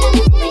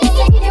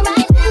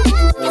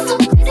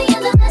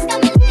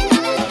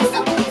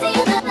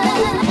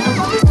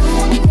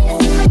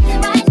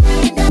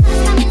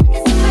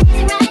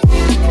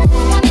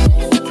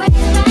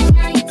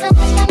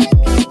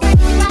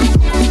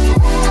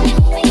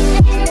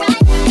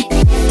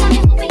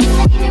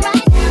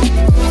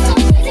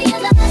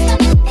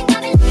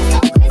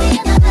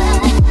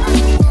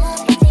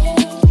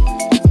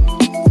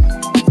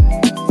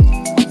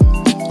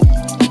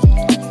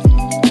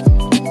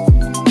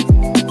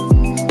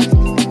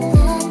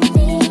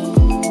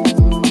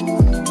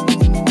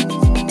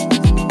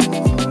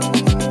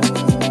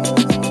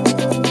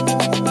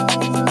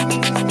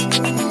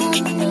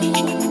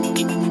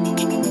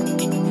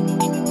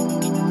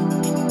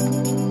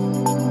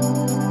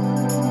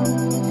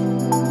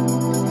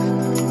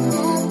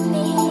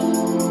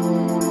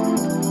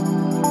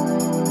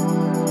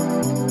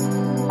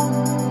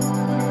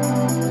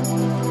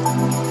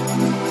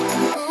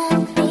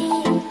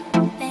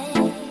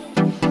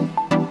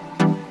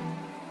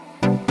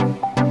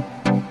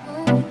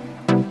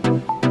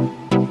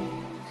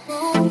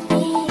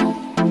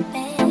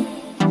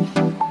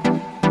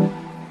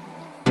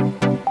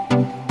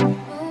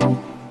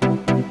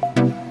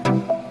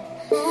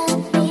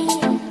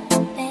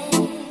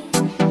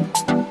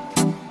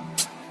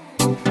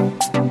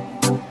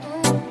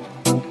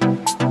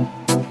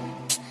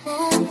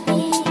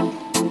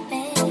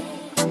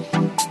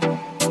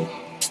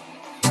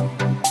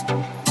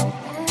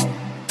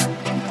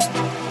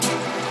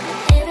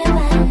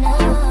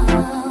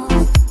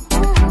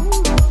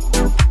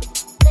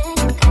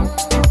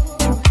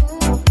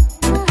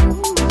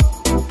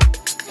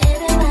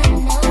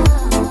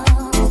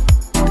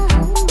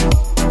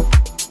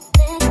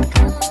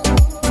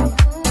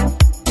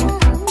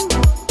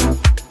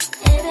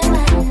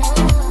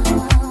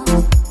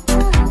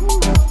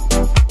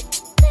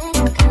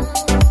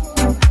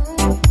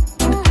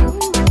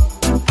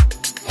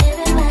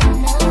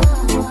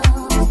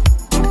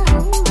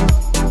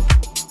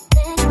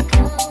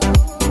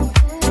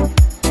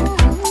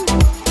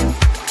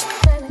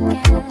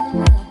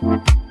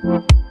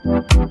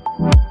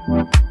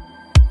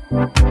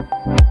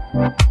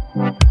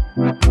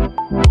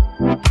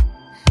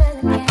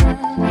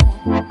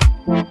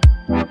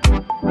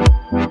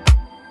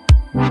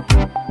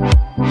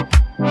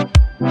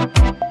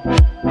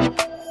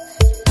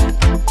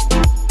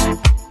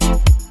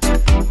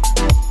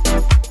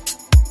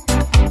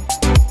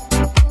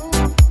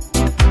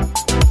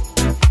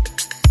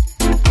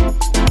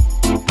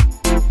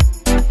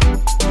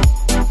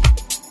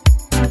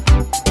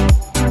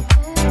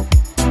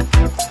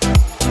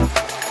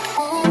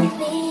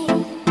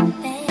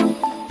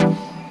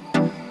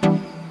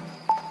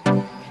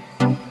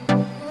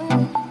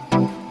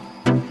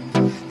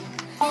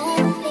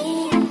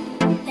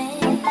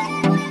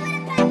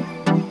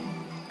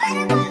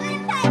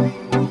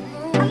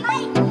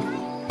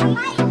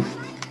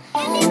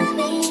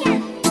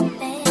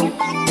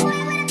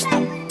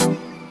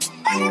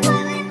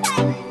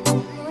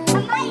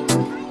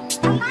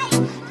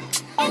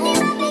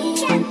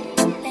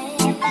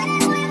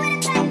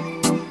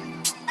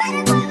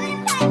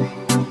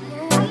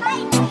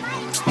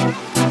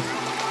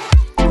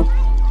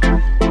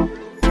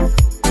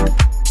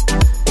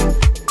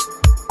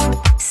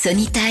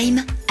 Sonny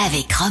Time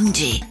avec Rom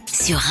J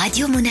sur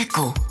Radio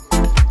Monaco.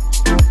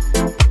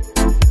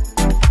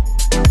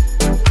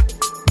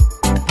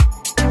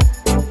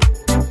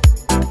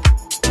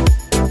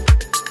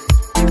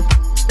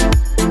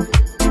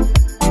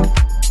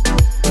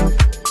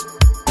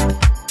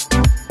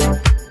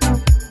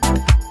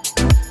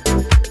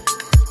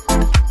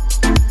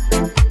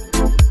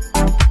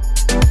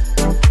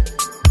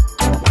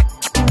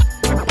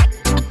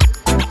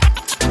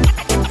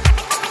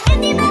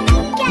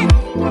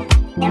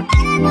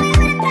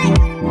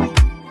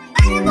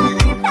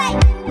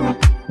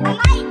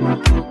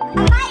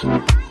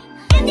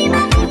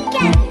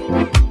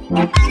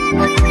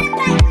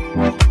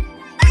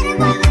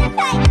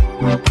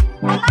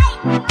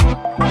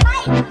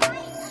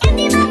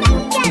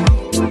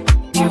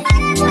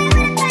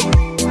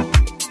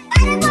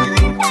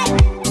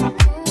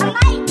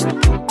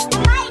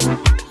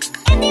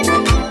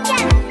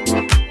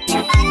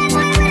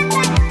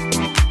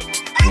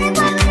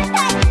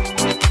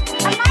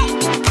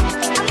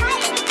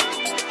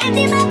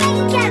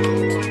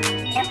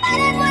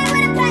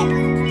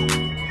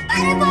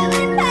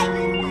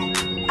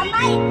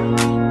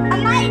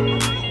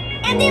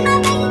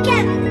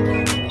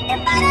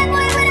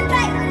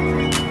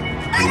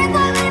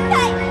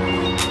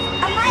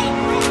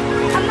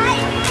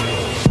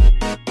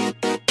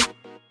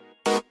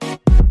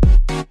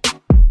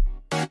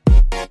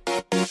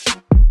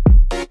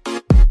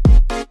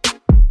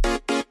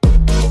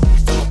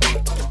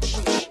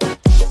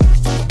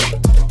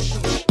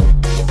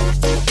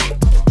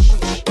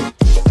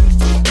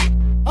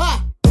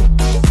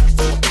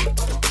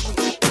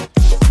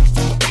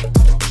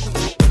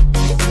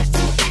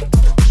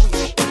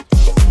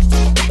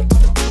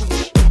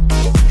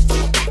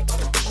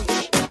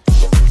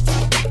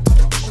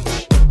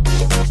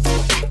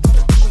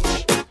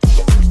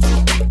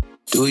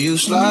 Do you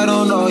slide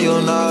on all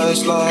your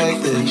nights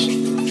like this?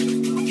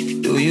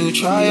 Do you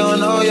try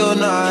on all your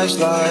nights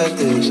like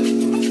this?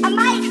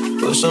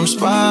 Put some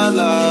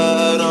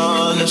spotlight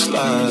on the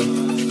slide.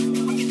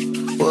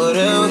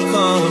 Whatever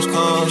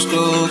comes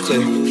through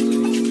clear.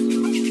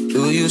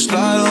 Do you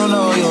slide on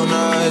all your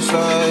nights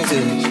like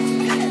this?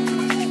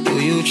 Do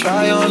you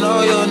try on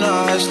all your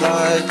nights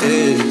like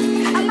this?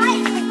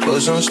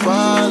 Put some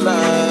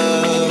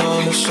spotlight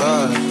on the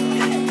side.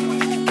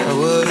 And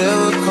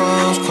whatever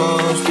comes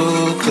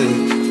through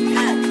clear.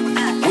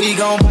 We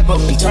gon' pipe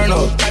up and turn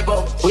up.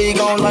 We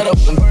gon' light up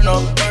and burn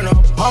up.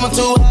 Mama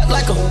too hot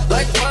like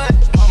what?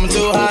 Mama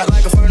too hot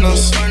like a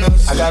furnace.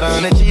 I got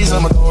 100 G's,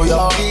 I'ma go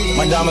y'all.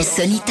 My diamonds.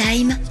 Sonny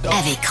Time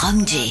avec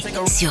Rom J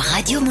sur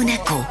Radio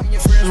Monaco.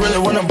 Really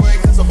wanna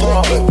break us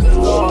apart.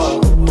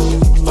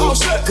 Oh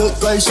shit, good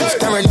gracious.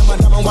 Carrying on my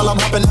diamond while I'm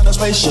hopping on a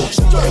spaceship.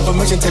 Your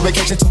information, take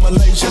vacation to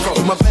Malaysia.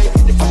 Do my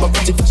baby, pop up,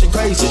 flashing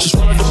crazy. She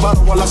swallowed the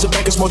bottle while I sit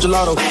back and smoke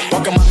gelato.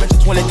 Walking my mention,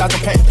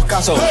 20,000 patent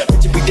Picasso.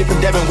 Bitch, you be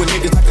dipping, dabbing with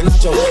niggas like a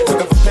nacho.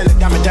 Took up a planet,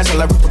 diamond dancing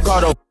like Rick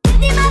Ricardo.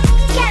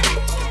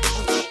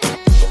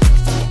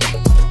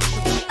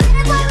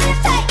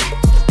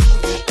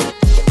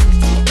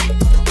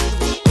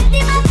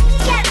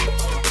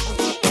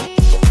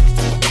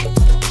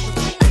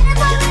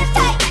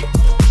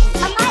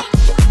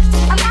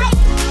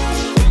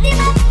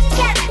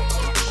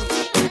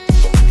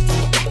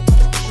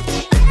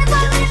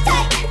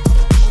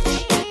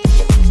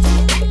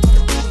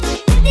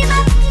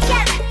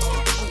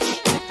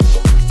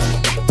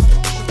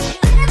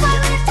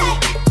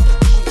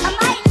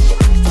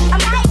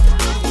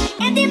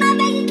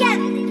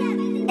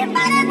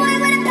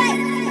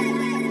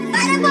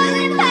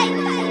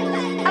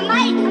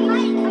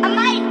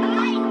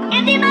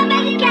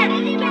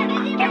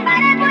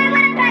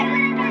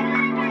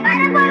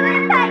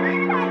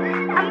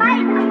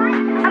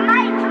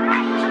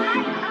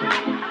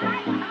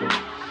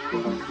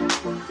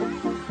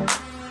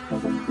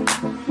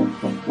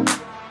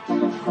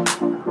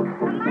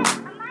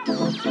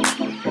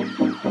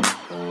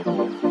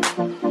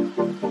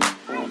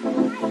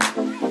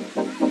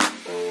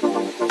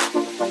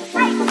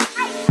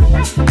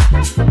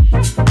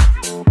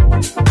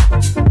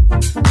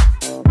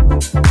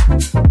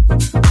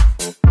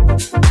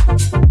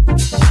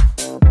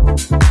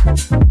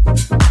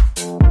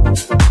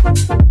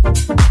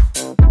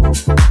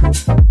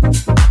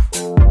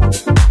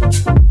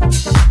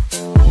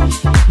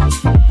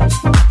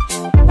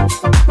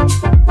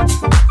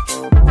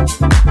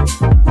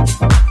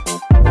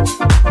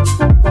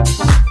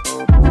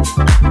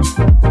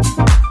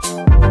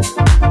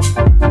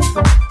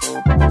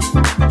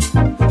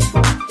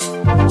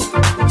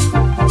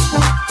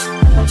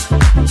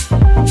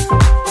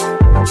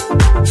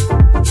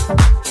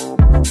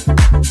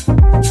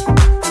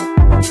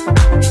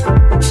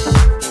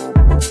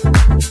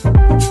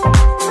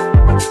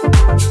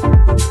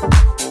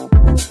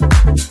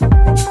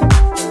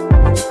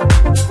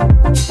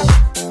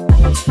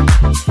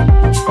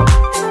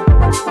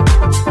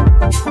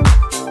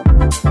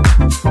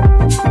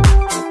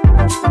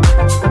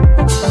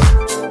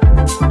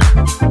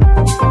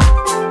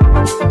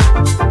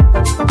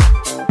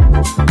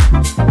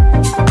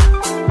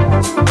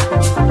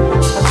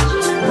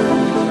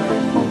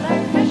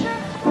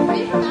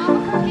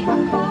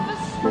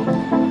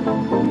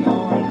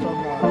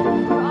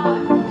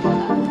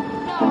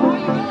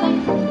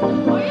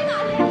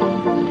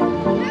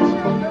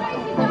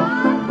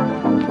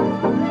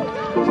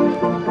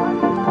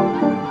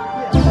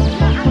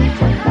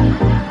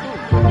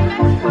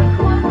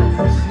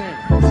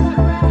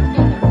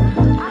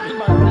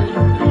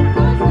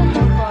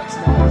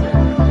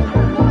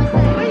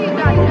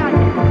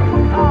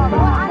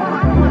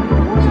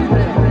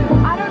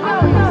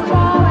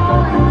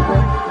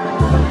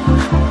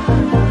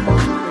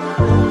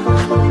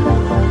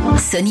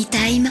 Sunny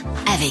Time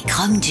avec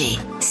Rom J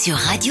sur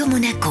Radio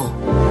Monaco.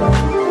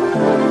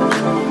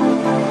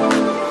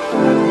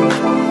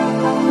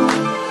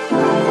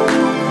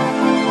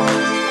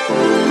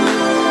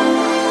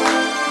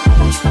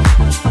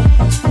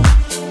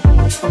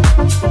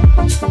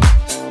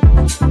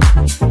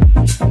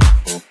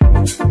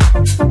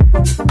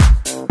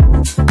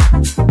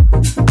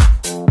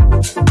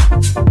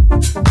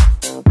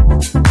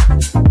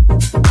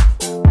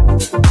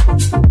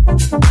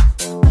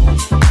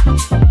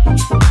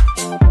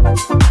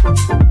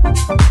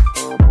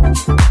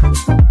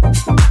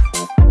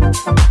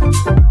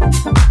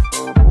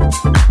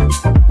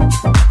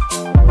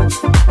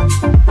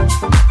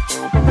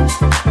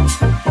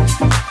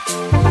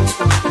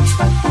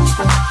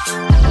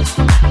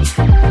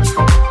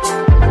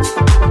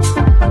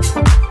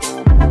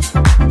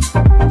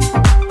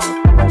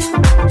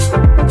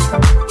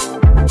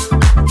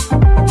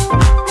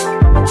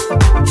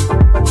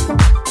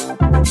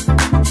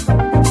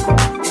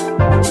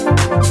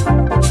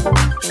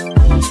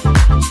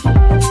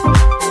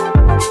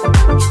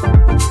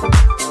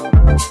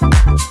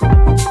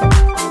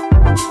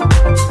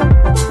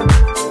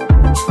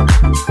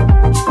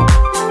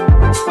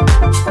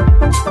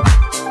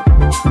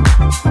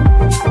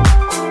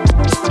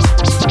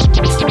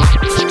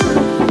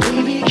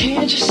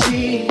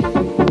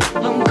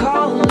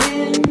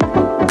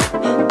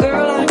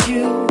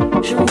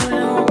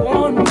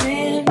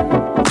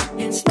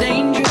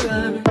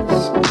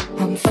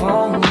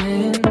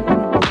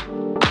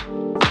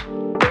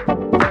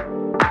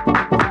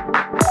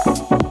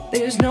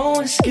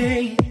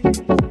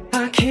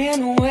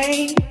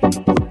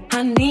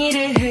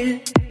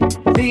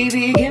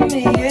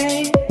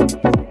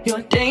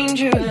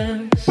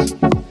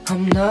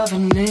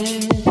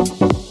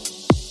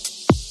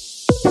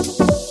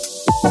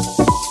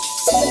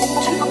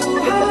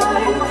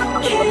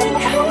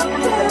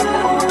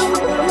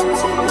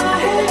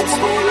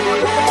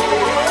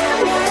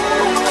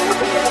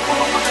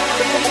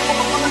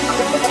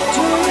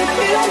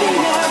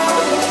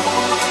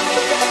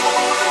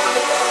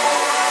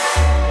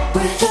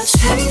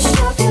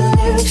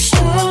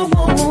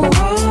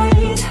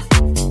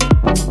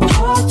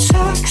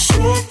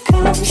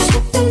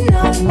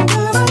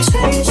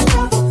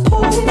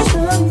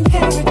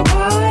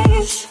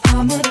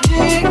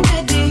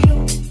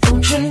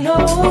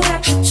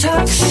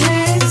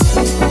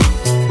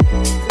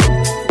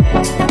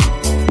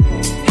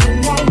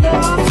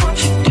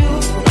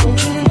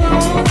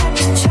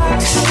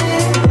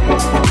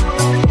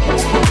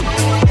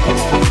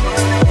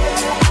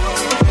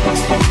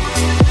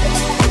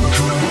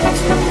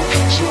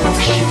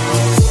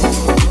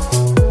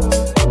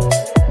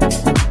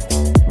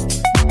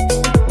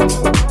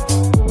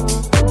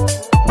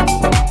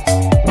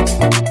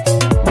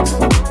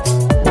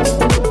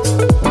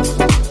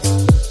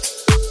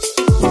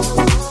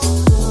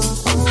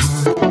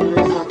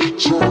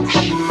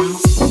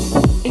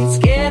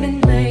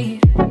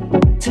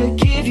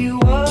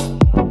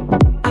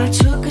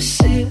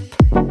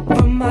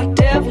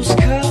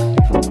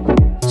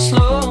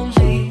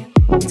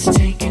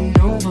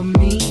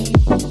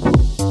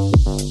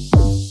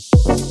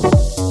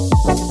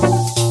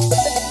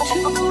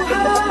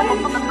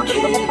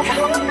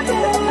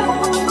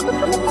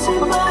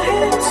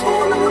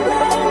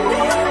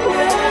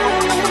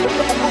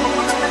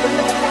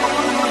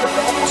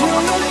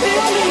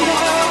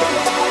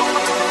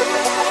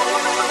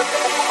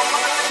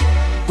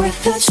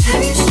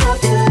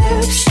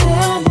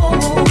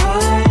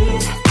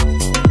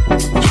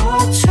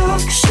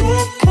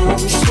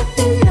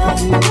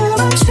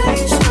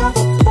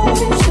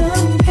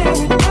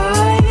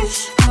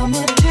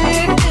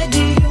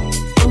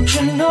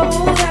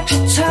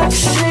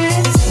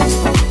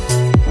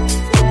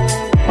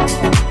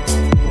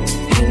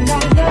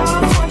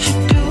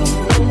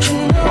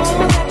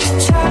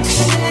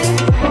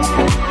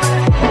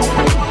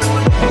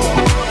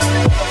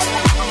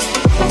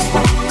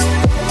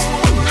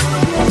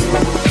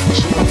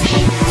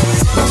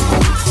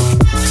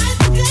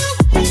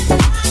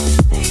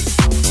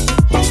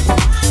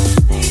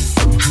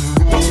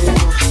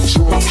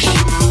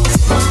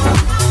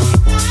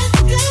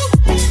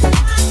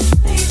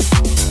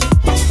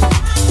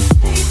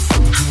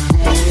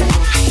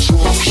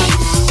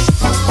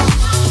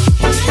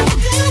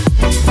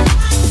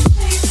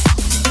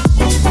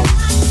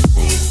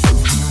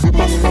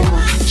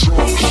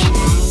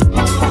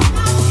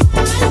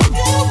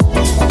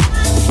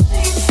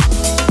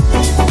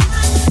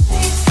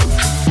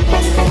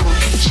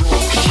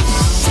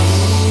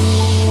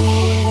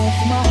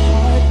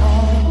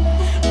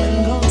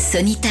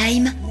 Sunny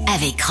Time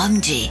avec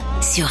Rom J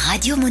sur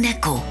Radio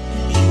Monaco.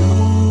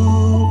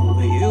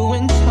 You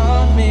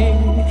entice me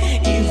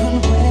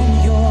even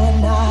when you're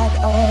not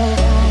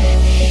around.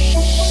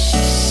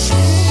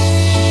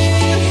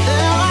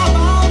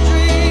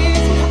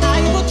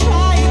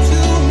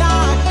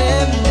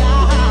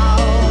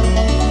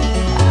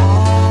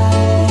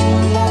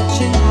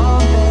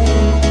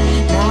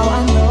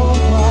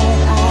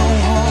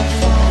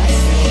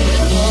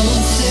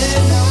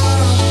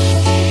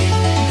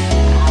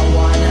 I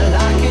want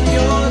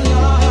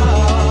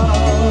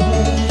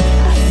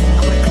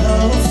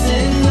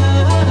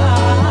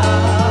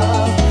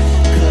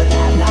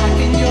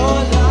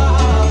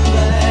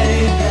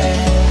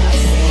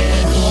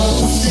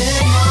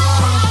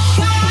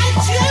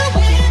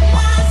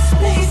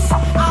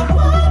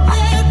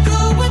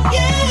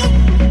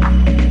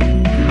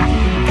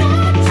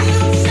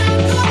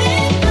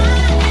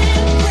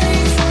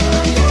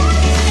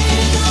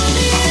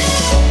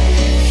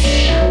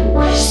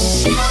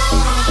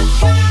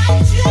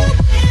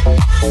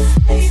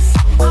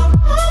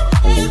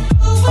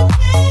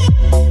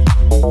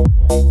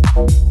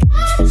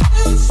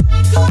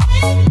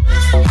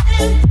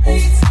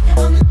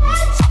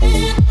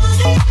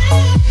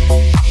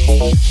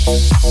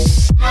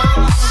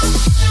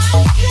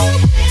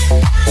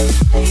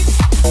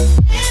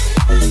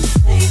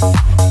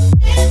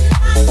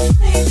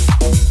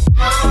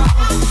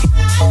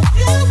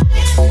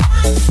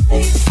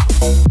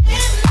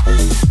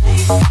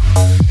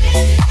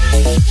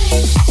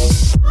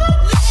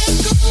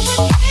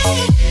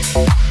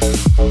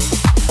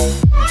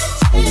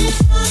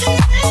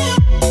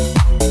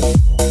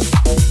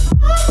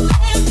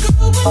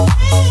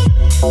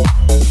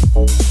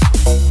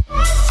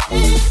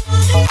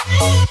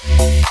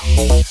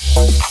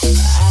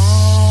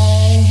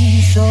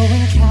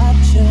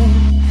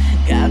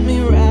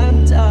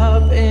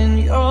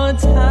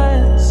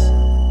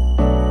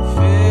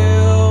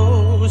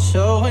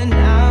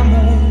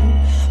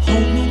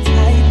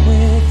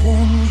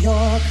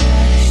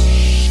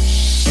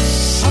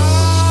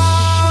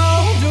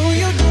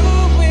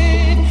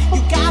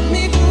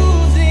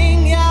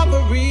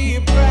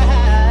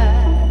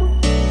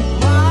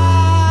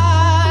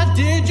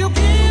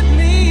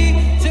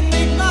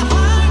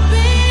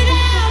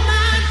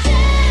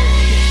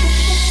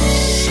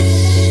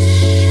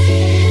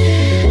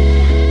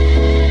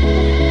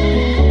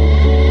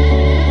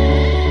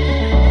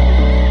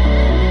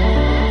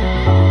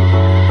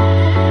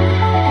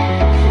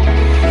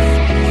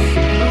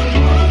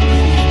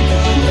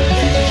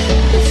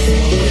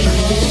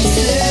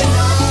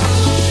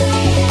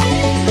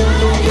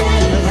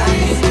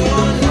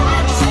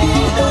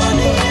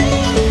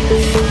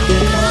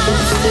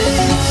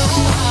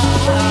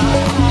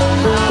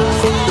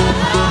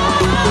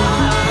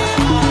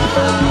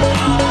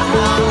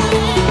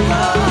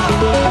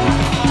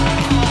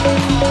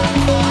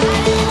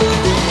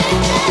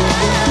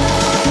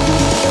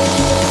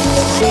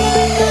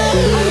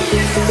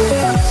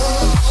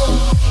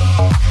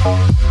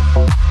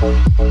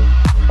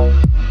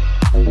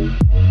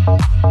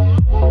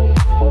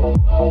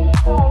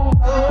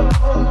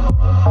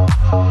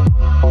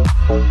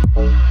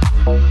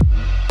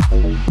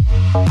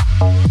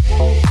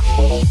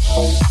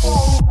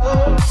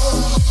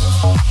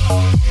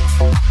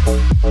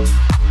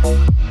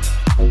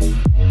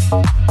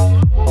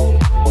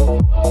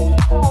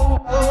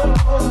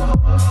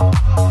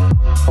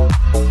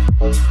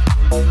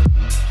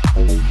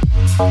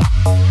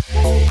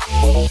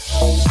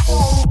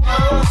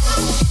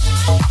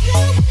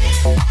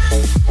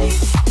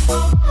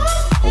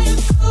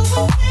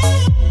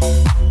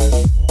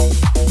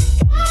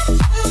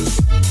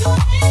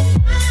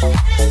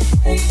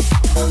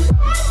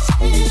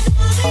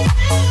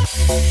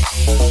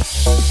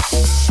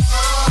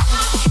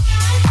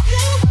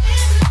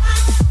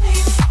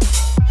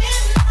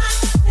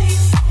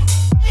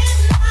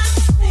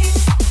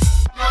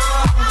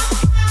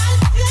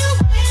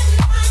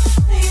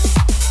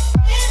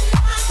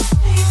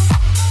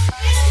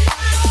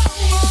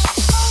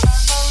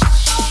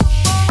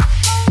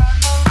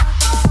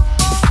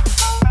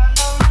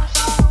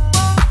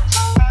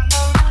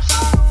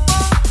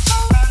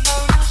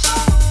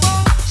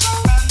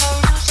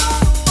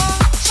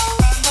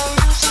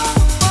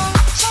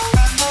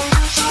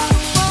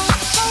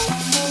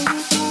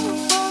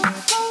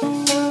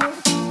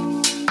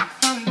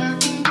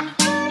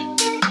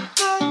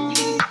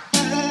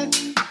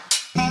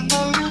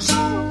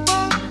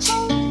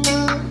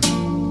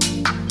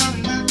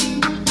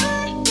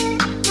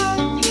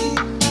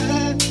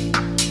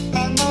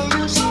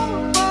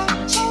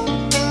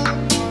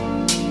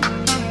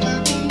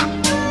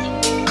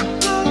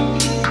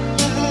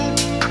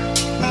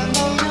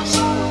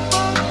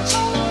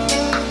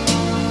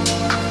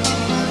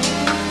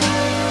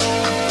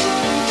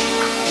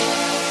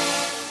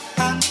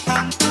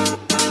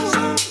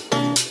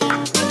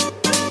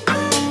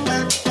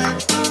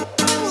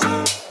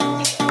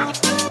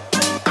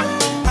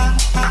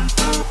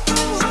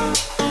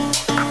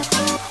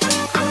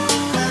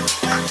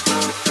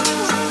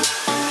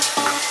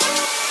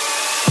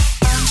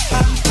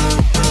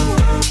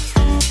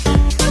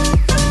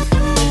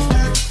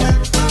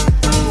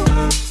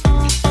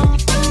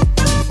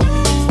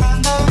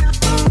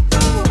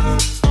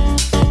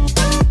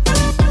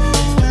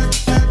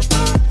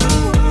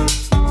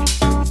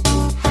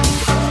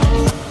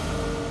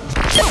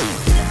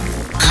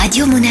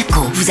Radio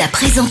Monaco vous a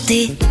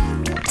présenté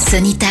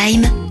Sonny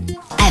Time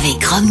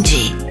avec Rom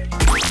J.